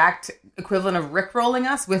the exact equivalent of rickrolling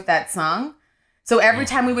us with that song. So every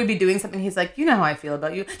time we would be doing something, he's like, you know how I feel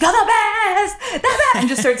about you. You're the best! And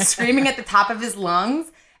just starts screaming at the top of his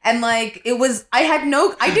lungs. And like,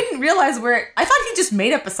 I didn't realize I thought he just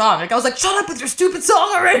made up a song. Like I was like, shut up with your stupid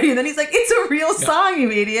song already. And then he's like, it's a real song, you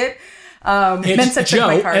idiot. It's Joe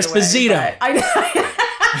Esposito.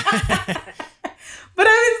 But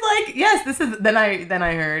I was like, yes, this is. Then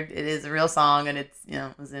I heard it is a real song, and it's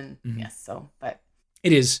it was in yes. So, but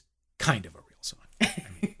it is kind of a real song. I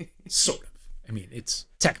mean, sort of. I mean, it's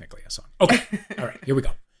technically a song. Okay, all right, here we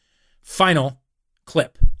go. Final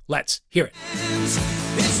clip. Let's hear it. It's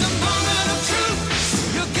a moment of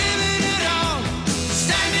truth. You're giving it all,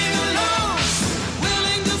 standing alone,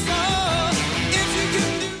 willing to fall. If you can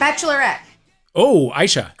do Bachelorette. Oh,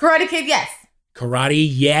 Aisha. Karate Kid, yes. Karate,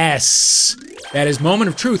 yes. That is Moment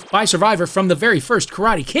of Truth by Survivor from the very first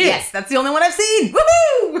Karate Kid. Yes, that's the only one I've seen.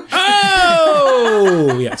 Woohoo!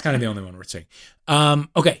 Oh! Yeah, it's kind of the only one worth seeing.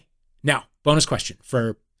 Okay, now, bonus question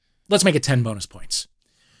let's make it 10 bonus points.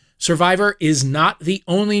 Survivor is not the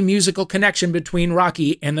only musical connection between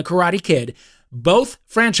Rocky and the Karate Kid. Both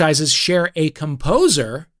franchises share a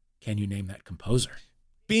composer. Can you name that composer?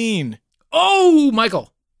 Bean. Oh,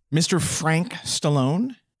 Michael. Mr. Frank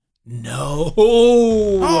Stallone? No.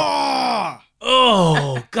 Oh!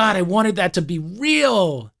 Oh, God, I wanted that to be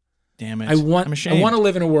real. Damn it. I'm ashamed. I want to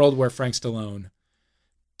live in a world where Frank Stallone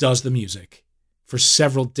does the music for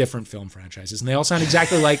several different film franchises, and they all sound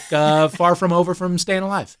exactly like Far From Over from Staying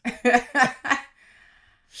Alive.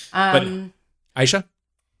 But Aisha?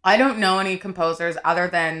 I don't know any composers other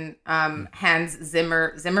than Hans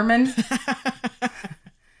Zimmerman.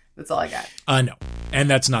 That's all I got. No, and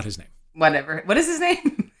that's not his name. Whatever. What is his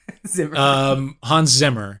name? Zimmer. Hans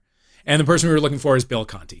Zimmer. And the person we were looking for is Bill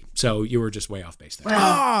Conti. So you were just way off base there.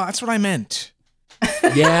 Oh, that's what I meant.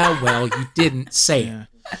 Yeah, well, you didn't say it.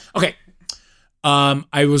 Okay.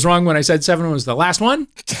 I was wrong when I said 7 was the last one.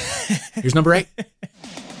 Here's number 8.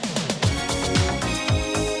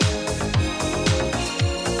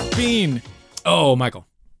 Bean. Oh, Michael.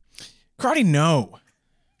 Karate No.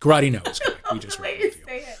 Karate No is correct. We just read it.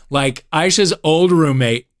 Like Aisha's old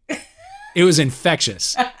roommate, it was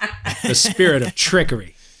infectious. The spirit of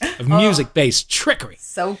trickery, of music-based trickery.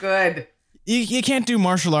 So good. You can't do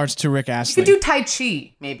martial arts to Rick You Astley. could do Tai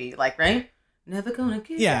Chi, maybe, like, right? Never gonna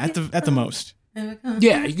give Yeah, at the most.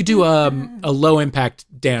 Yeah, you could do a low-impact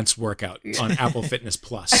dance workout on Apple Fitness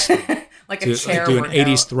Plus. Like a chair do an workout.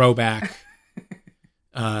 80s throwback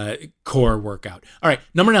core workout. All right,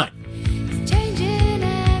 number 9.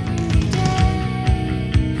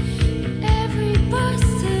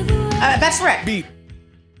 Bachelorette. Beat.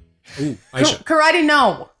 Ooh, Aisha. Karate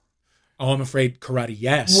No. Oh, I'm afraid Karate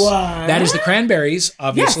Yes. What? That is the Cranberries,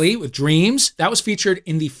 obviously, with Dreams. That was featured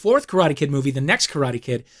in the 4th Karate Kid movie, The Next Karate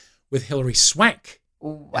Kid, with Hilary Swank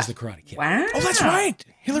as the Karate Kid. Wow. Oh, that's right.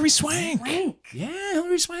 Hilary Swank. Yeah,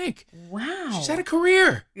 Hilary Swank. Wow. She's had a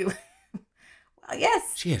career. Well,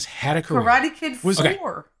 yes. She has had a career. Karate Kid 4. Okay.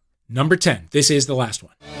 Number 10. This is the last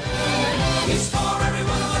one. He's for every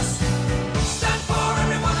one of us. Stand for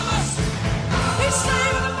every one of us. He's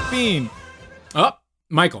saving the Bean. Oh,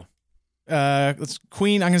 Michael. Let's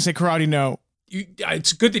Queen. I'm gonna say Karate No.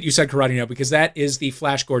 It's good that you said Karate No because that is the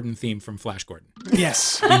Flash Gordon theme from Flash Gordon.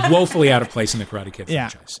 Yes. Woefully out of place in the Karate Kid Yeah.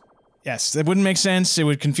 franchise. Yes, that wouldn't make sense. It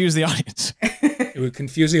would confuse the audience. It would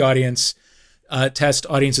confuse the audience. Test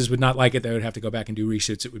audiences would not like it. They would have to go back and do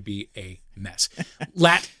reshoots. It would be a mess.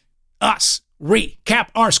 Let us recap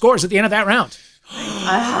our scores at the end of that round.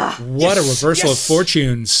 What a reversal of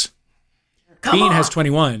fortunes. Bean has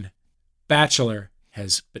 21. Bachelor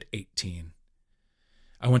has but 18.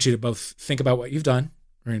 I want you to both think about what you've done.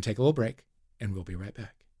 We're going to take a little break, and we'll be right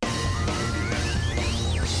back.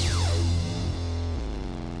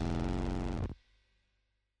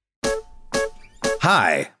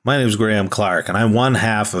 Hi, my name is Graham Clark, and I'm one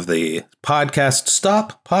half of the podcast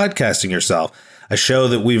Stop Podcasting Yourself, a show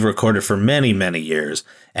that we've recorded for many, many years.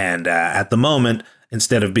 And at the moment,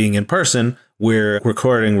 instead of being in person, we're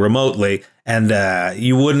recording remotely, and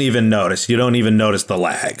you wouldn't even notice. You don't even notice the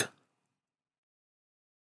lag.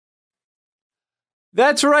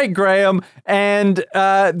 That's right, Graham. And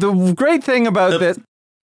the great thing about this...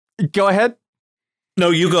 Go ahead.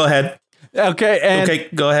 No, you go ahead. Okay. Okay,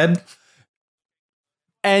 go ahead.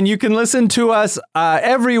 And you can listen to us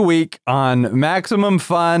every week on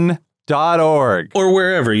MaximumFun.org. Or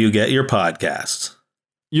wherever you get your podcasts.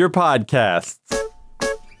 Your podcasts.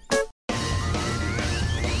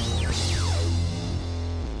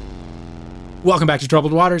 Welcome back to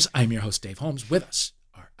Troubled Waters. I'm your host, Dave Holmes. With us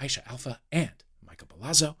are Aisha Alpha and Michael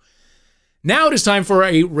Palazzo. Now it is time for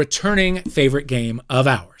a returning favorite game of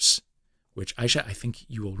ours, which, Aisha, I think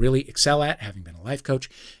you will really excel at, having been a life coach.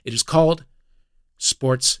 It is called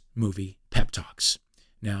Sports Movie Pep Talks.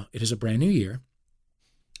 Now, it is a brand new year.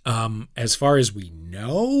 As far as we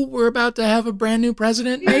know, we're about to have a brand new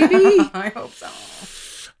president, maybe? I hope so.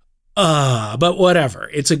 But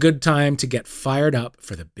whatever. It's a good time to get fired up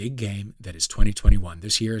for the big game that is 2021.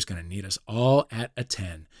 This year is going to need us all at a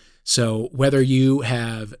 10. So whether you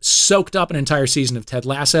have soaked up an entire season of Ted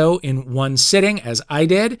Lasso in one sitting, as I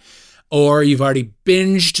did, or you've already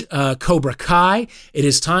binged Cobra Kai, it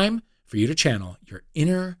is time for you to channel your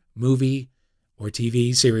inner movie or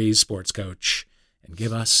TV series sports coach and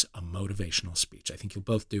give us a motivational speech. I think you'll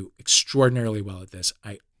both do extraordinarily well at this.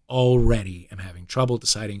 I already am having trouble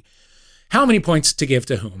deciding how many points to give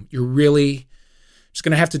to whom. You're really just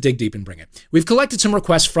going to have to dig deep and bring it. We've collected some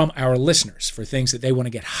requests from our listeners for things that they want to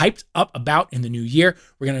get hyped up about in the new year.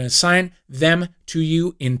 We're going to assign them to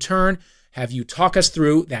you in turn, have you talk us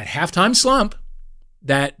through that halftime slump,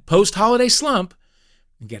 that post-holiday slump,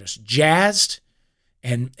 and get us jazzed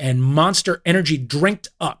and Monster Energy drinked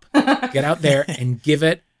up. Get out there and give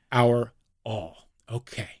it our all.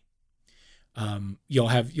 Okay. You'll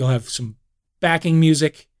have some backing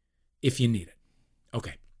music if you need it.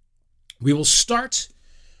 Okay. We will start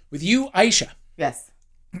with you, Aisha. Yes.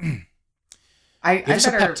 I us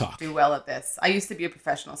a better pep talk. do well at this. I used to be a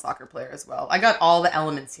professional soccer player as well. I got all the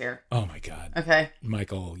elements here. Oh my God. Okay.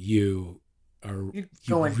 Michael, you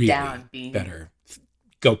going really down, Bean. better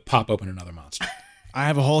go pop open another Monster. I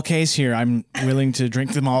have a whole case here. I'm willing to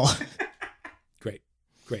drink them all. Great.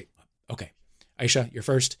 Okay. Aisha, you're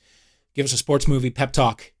first. Give us a sports movie pep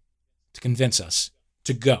talk to convince us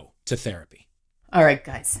to go to therapy. All right,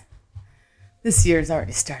 guys. This year's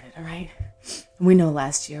already started, all right? And we know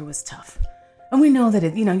last year was tough. And we know that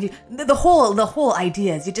the whole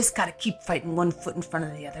idea is you just got to keep fighting one foot in front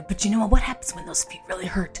of the other. But you know what? What happens when those feet really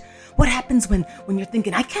hurt? What happens when you're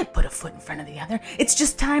thinking, I can't put a foot in front of the other? It's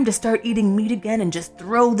just time to start eating meat again and just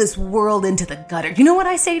throw this world into the gutter. You know what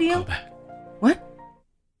I say to you? Callback. What?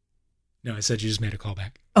 No, I said you just made a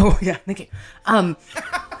callback. Oh, yeah, thank you.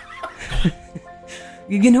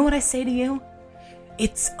 You know what I say to you?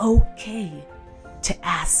 It's okay to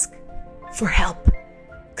ask for help.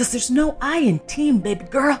 Because there's no I in team, baby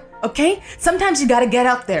girl, okay? Sometimes you gotta get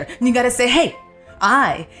out there and you gotta say, hey,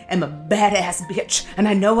 I am a badass bitch and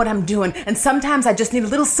I know what I'm doing. And sometimes I just need a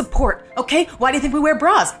little support, okay? Why do you think we wear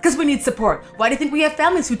bras? Because we need support. Why do you think we have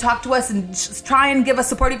families who talk to us and just try and give us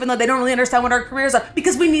support even though they don't really understand what our careers are?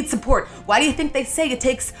 Because we need support. Why do you think they say it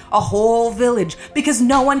takes a whole village? Because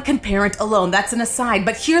no one can parent alone. That's an aside.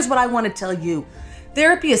 But here's what I want to tell you.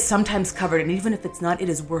 Therapy is sometimes covered, and even if it's not, it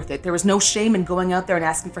is worth it. There is no shame in going out there and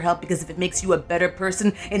asking for help, because if it makes you a better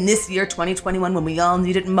person in this year, 2021, when we all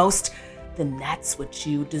need it most, then that's what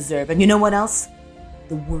you deserve. And you know what else?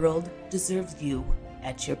 The world deserves you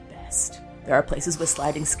at your best. There are places with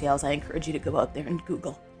sliding scales. I encourage you to go out there and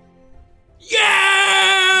Google.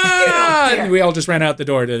 Yeah! And we all just ran out the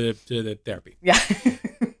door to the therapy. Yeah.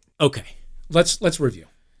 Okay, let's review.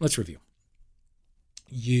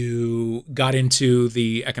 You got into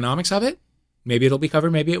the economics of it. Maybe it'll be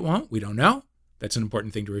covered, maybe it won't. We don't know. That's an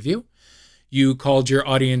important thing to review. You called your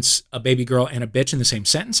audience a baby girl and a bitch in the same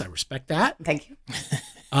sentence. I respect that. Thank you.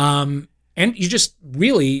 And you just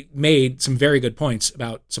really made some very good points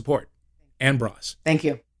about support and bras. Thank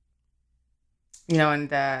you. You know,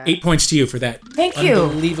 and 8 points to you for that. Thank you.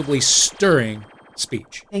 Unbelievably stirring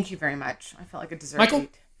speech. Thank you very much. I felt like it deserved Michael?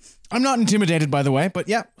 8. I'm not intimidated, by the way, but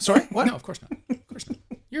yeah, sorry, what? No, of course not. Of course not.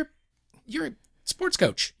 You're a sports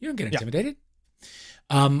coach. You don't get intimidated.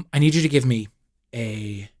 Yeah. I need you to give me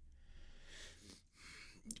a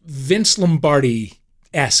Vince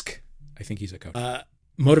Lombardi-esque, I think he's a coach,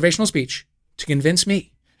 motivational speech to convince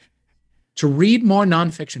me to read more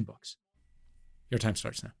nonfiction books. Your time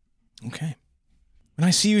starts now. Okay. When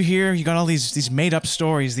I see you here, you got all these made-up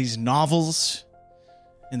stories, these novels,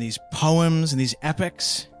 and these poems, and these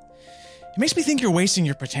epics. It makes me think you're wasting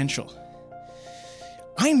your potential.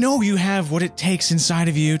 I know you have what it takes inside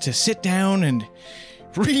of you to sit down and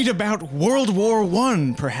read about World War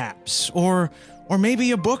I, perhaps, or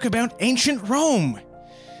maybe a book about ancient Rome.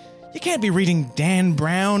 You can't be reading Dan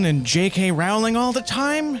Brown and J.K. Rowling all the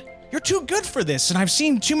time. You're too good for this, and I've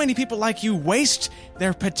seen too many people like you waste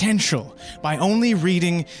their potential by only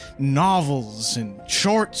reading novels and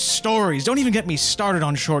short stories. Don't even get me started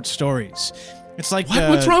on short stories. It's like...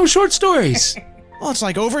 What's wrong with short stories? Well, it's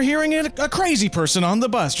like overhearing a crazy person on the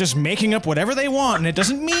bus just making up whatever they want, and it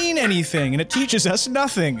doesn't mean anything, and it teaches us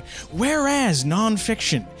nothing. Whereas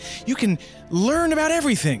nonfiction, you can learn about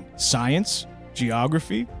everything. Science,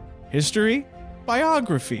 geography, history,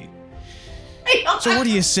 biography. So what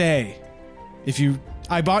do you say?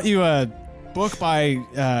 I bought you a book by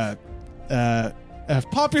a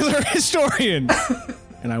popular historian,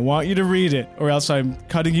 and I want you to read it, or else I'm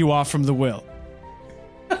cutting you off from the will.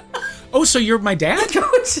 Oh, so you're my dad?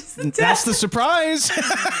 That's the surprise.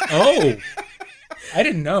 Oh, I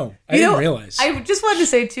didn't know. I didn't realize. I just wanted to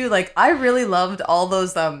say too, like, I really loved all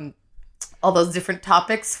those different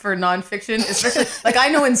topics for nonfiction, especially like I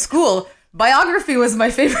know in school biography was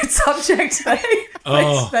my favorite subject that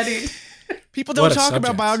I studied. People don't talk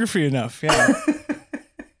about biography enough. Yeah.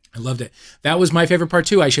 I loved it. That was my favorite part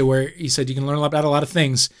too, Aisha, where he said you can learn about a lot of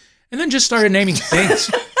things, and then just started naming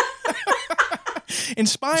things.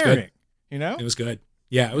 Inspiring. You know? It was good.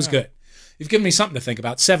 Yeah, it was good. You've given me something to think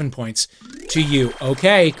about. 7 points to you.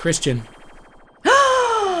 Okay, Christian.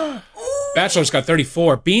 Bachelor's got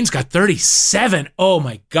 34. Bean's got 37. Oh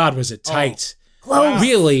my God, was it tight. Close.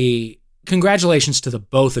 Really, congratulations to the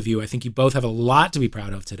both of you. I think you both have a lot to be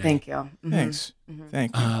proud of today. Thank you. Mm-hmm. Thanks. Mm-hmm.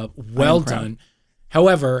 Thank you. Well done.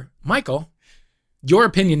 However, Michael, your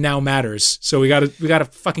opinion now matters. So we gotta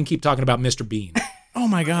fucking keep talking about Mr. Bean. Oh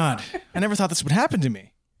my God. I never thought this would happen to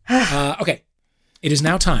me. Okay. It is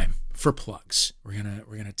now time for plugs. We're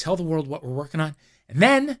gonna tell the world what we're working on, and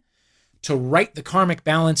then to right the karmic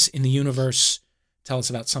balance in the universe, tell us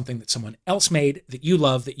about something that someone else made that you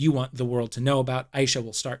love, that you want the world to know about. Aisha,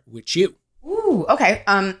 we'll start with you. Ooh, okay.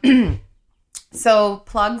 So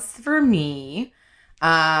plugs for me.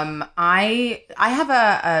 I have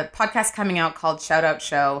a podcast coming out called Shout Out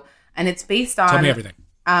Show, and it's based on... Tell me everything.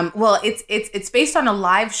 Well, it's based on a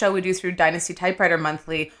live show we do through Dynasty Typewriter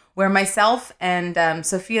Monthly, where myself and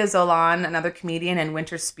Sophia Zolan, another comedian, and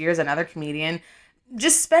Winter Spears, another comedian,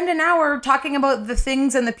 just spend an hour talking about the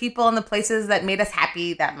things and the people and the places that made us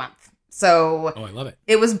happy that month. So I love it.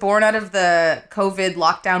 It was born out of the COVID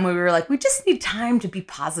lockdown where we were like, we just need time to be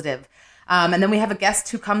positive. And then we have a guest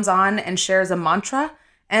who comes on and shares a mantra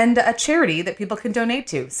and a charity that people can donate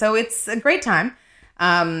to. So it's a great time.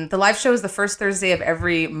 The live show is the first Thursday of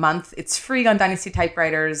every month. It's free on Dynasty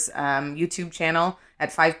Typewriter's YouTube channel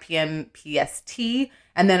at 5 p.m. PST.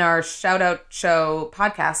 And then our Shout Out Show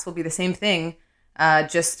podcast will be the same thing,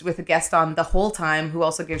 just with a guest on the whole time who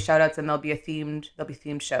also gives shout outs, and there'll be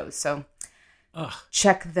themed shows. So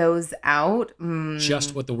check those out.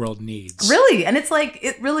 Just what the world needs. Really. And it's like,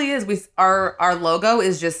 it really is. Our logo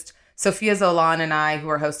is just Sophia Zolan and I, who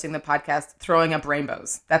are hosting the podcast, throwing up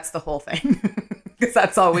rainbows. That's the whole thing. Because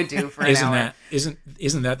that's all we do for an hour.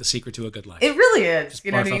 Isn't that the secret to a good life? It really is. Just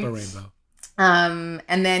you know what I barf mean? up a rainbow.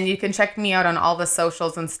 And then you can check me out on all the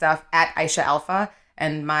socials and stuff at Aisha Alpha.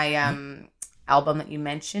 And my album that you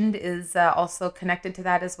mentioned is also connected to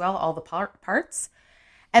that as well, all the parts.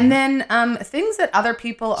 And then things that other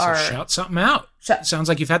people are... So shout something out. Sounds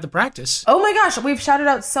like you've had the practice. Oh my gosh, we've shouted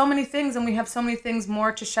out so many things, and we have so many things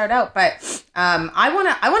more to shout out. But I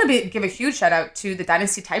want to give a huge shout out to the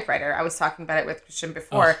Dynasty Typewriter. I was talking about it with Christian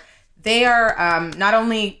before. They are not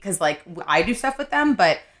only because like I do stuff with them,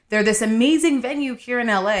 but they're this amazing venue here in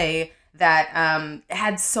LA that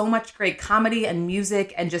had so much great comedy and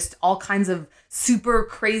music and just all kinds of super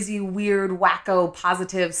crazy, weird, wacko,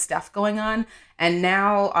 positive stuff going on. And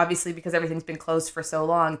now, obviously, because everything's been closed for so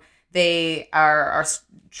long, they are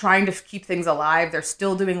trying to keep things alive. They're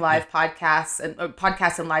still doing live podcasts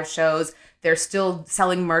and live shows. They're still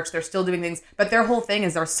selling merch. They're still doing things. But their whole thing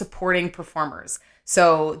is they're supporting performers.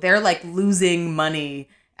 So they're like losing money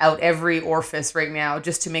out every orifice right now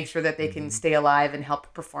just to make sure that they can stay alive and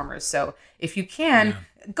help performers. So if you can,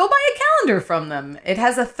 go buy a calendar from them. It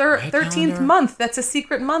has a 13th month. That's a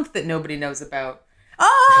secret month that nobody knows about.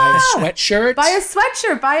 Oh, buy a sweatshirt. Buy a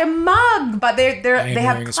sweatshirt. Buy a mug. But they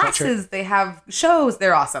have classes. They have shows.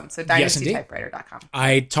 They're awesome. So dynastytypewriter.com.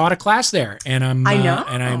 I taught a class there, and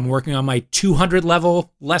I'm working on my 200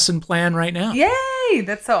 level lesson plan right now. Yay!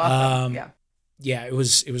 That's so awesome. Yeah, it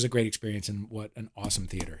was a great experience, and what an awesome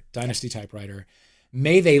theater. Dynasty Typewriter.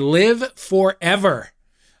 May they live forever.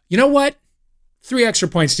 You know what? 3 extra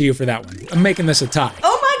points to you for that one. I'm making this a tie.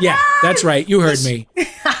 Oh my God! Yeah, that's right. You heard me.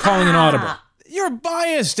 Calling an audible. You're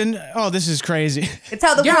biased, and this is crazy. It's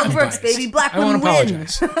how the world works, baby. Black women win.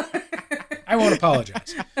 I won't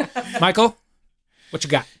apologize. Michael, what you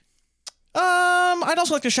got? I'd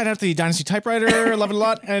also like to shout out the Dynasty Typewriter. Love it a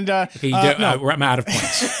lot. And I'm out of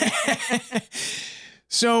points.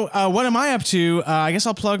 So what am I up to? I guess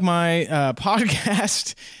I'll plug my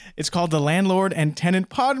podcast. It's called The Landlord and Tenant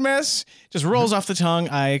Podmess. Just rolls off the tongue.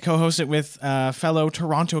 I co-host it with fellow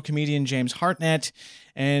Toronto comedian James Hartnett.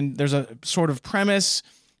 And there's a sort of premise.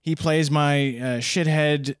 He plays my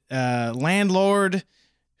shithead landlord,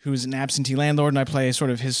 who's an absentee landlord, and I play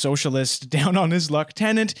sort of his socialist, down on his luck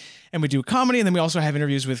tenant. And we do comedy, and then we also have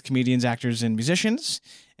interviews with comedians, actors, and musicians.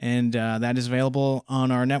 And that is available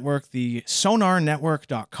on our network, the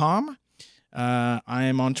sonarnetwork.com. I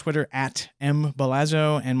am on Twitter at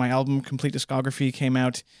 @mbalazzo, and my album Complete Discography came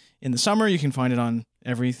out in the summer. You can find it on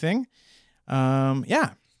everything.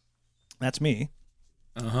 That's me.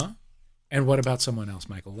 And what about someone else,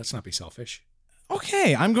 Michael? Let's not be selfish.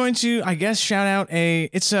 Okay, I'm going to, I guess, shout out a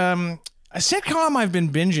sitcom I've been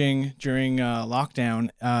binging during lockdown.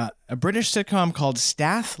 A British sitcom called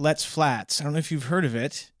Stath Lets Flats. I don't know if you've heard of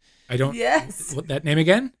it. I don't. Yes. What that name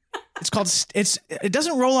again? It's called. It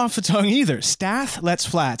doesn't roll off the tongue either. Stath Lets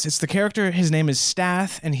Flats. It's the character. His name is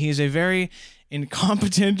Stath, and he is a very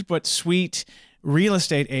incompetent but sweet real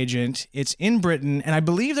estate agent. It's in Britain, and I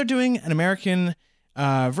believe they're doing an American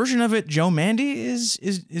version of it. Joe Mandy is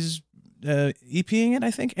EPing it,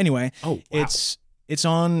 I think. Anyway, it's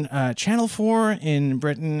on Channel 4 in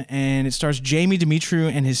Britain, and it stars Jamie Demetriou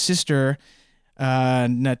and his sister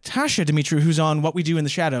Natasha Demetriou, who's on What We Do in the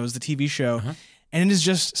Shadows, the TV show. And it is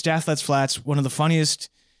just Stath Lets Flats, one of the funniest,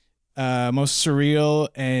 most surreal,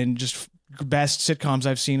 and just best sitcoms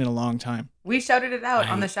I've seen in a long time. We shouted it out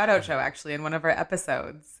on the Shout Out Show, actually, in one of our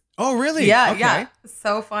episodes. Oh, really? Yeah, okay. yeah.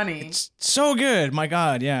 So funny. It's so good. My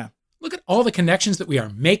God, yeah. Look at all the connections that we are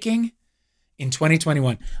making in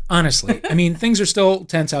 2021. Honestly, I mean, things are still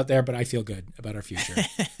tense out there, but I feel good about our future.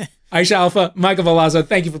 Aisha Alpha, Michael Velazzo,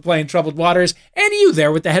 thank you for playing Troubled Waters. And you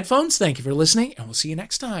there with the headphones, thank you for listening. And we'll see you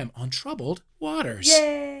next time on Troubled Waters.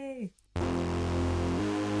 Yay!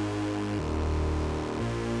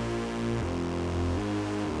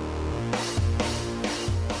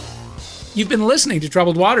 You've been listening to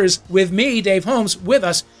Troubled Waters with me, Dave Holmes. With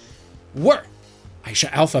us were Aisha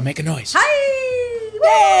Alpha, make a noise.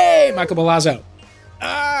 Hi! Yay! Michael Balazzo.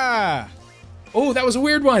 Oh, that was a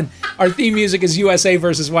weird one. Our theme music is USA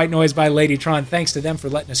vs. White Noise by Ladytron. Thanks to them for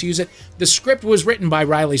letting us use it. The script was written by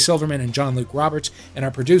Riley Silverman and John Luke Roberts, and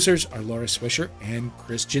our producers are Laura Swisher and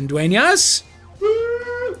Christian Duenas.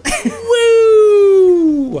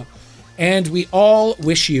 Woo! And we all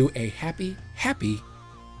wish you a happy, happy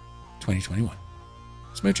 2021.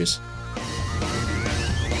 Smooches.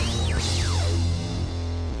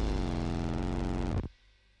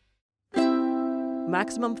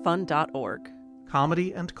 MaximumFun.org.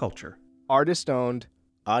 Comedy and culture. Artist owned.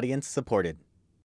 Audience supported.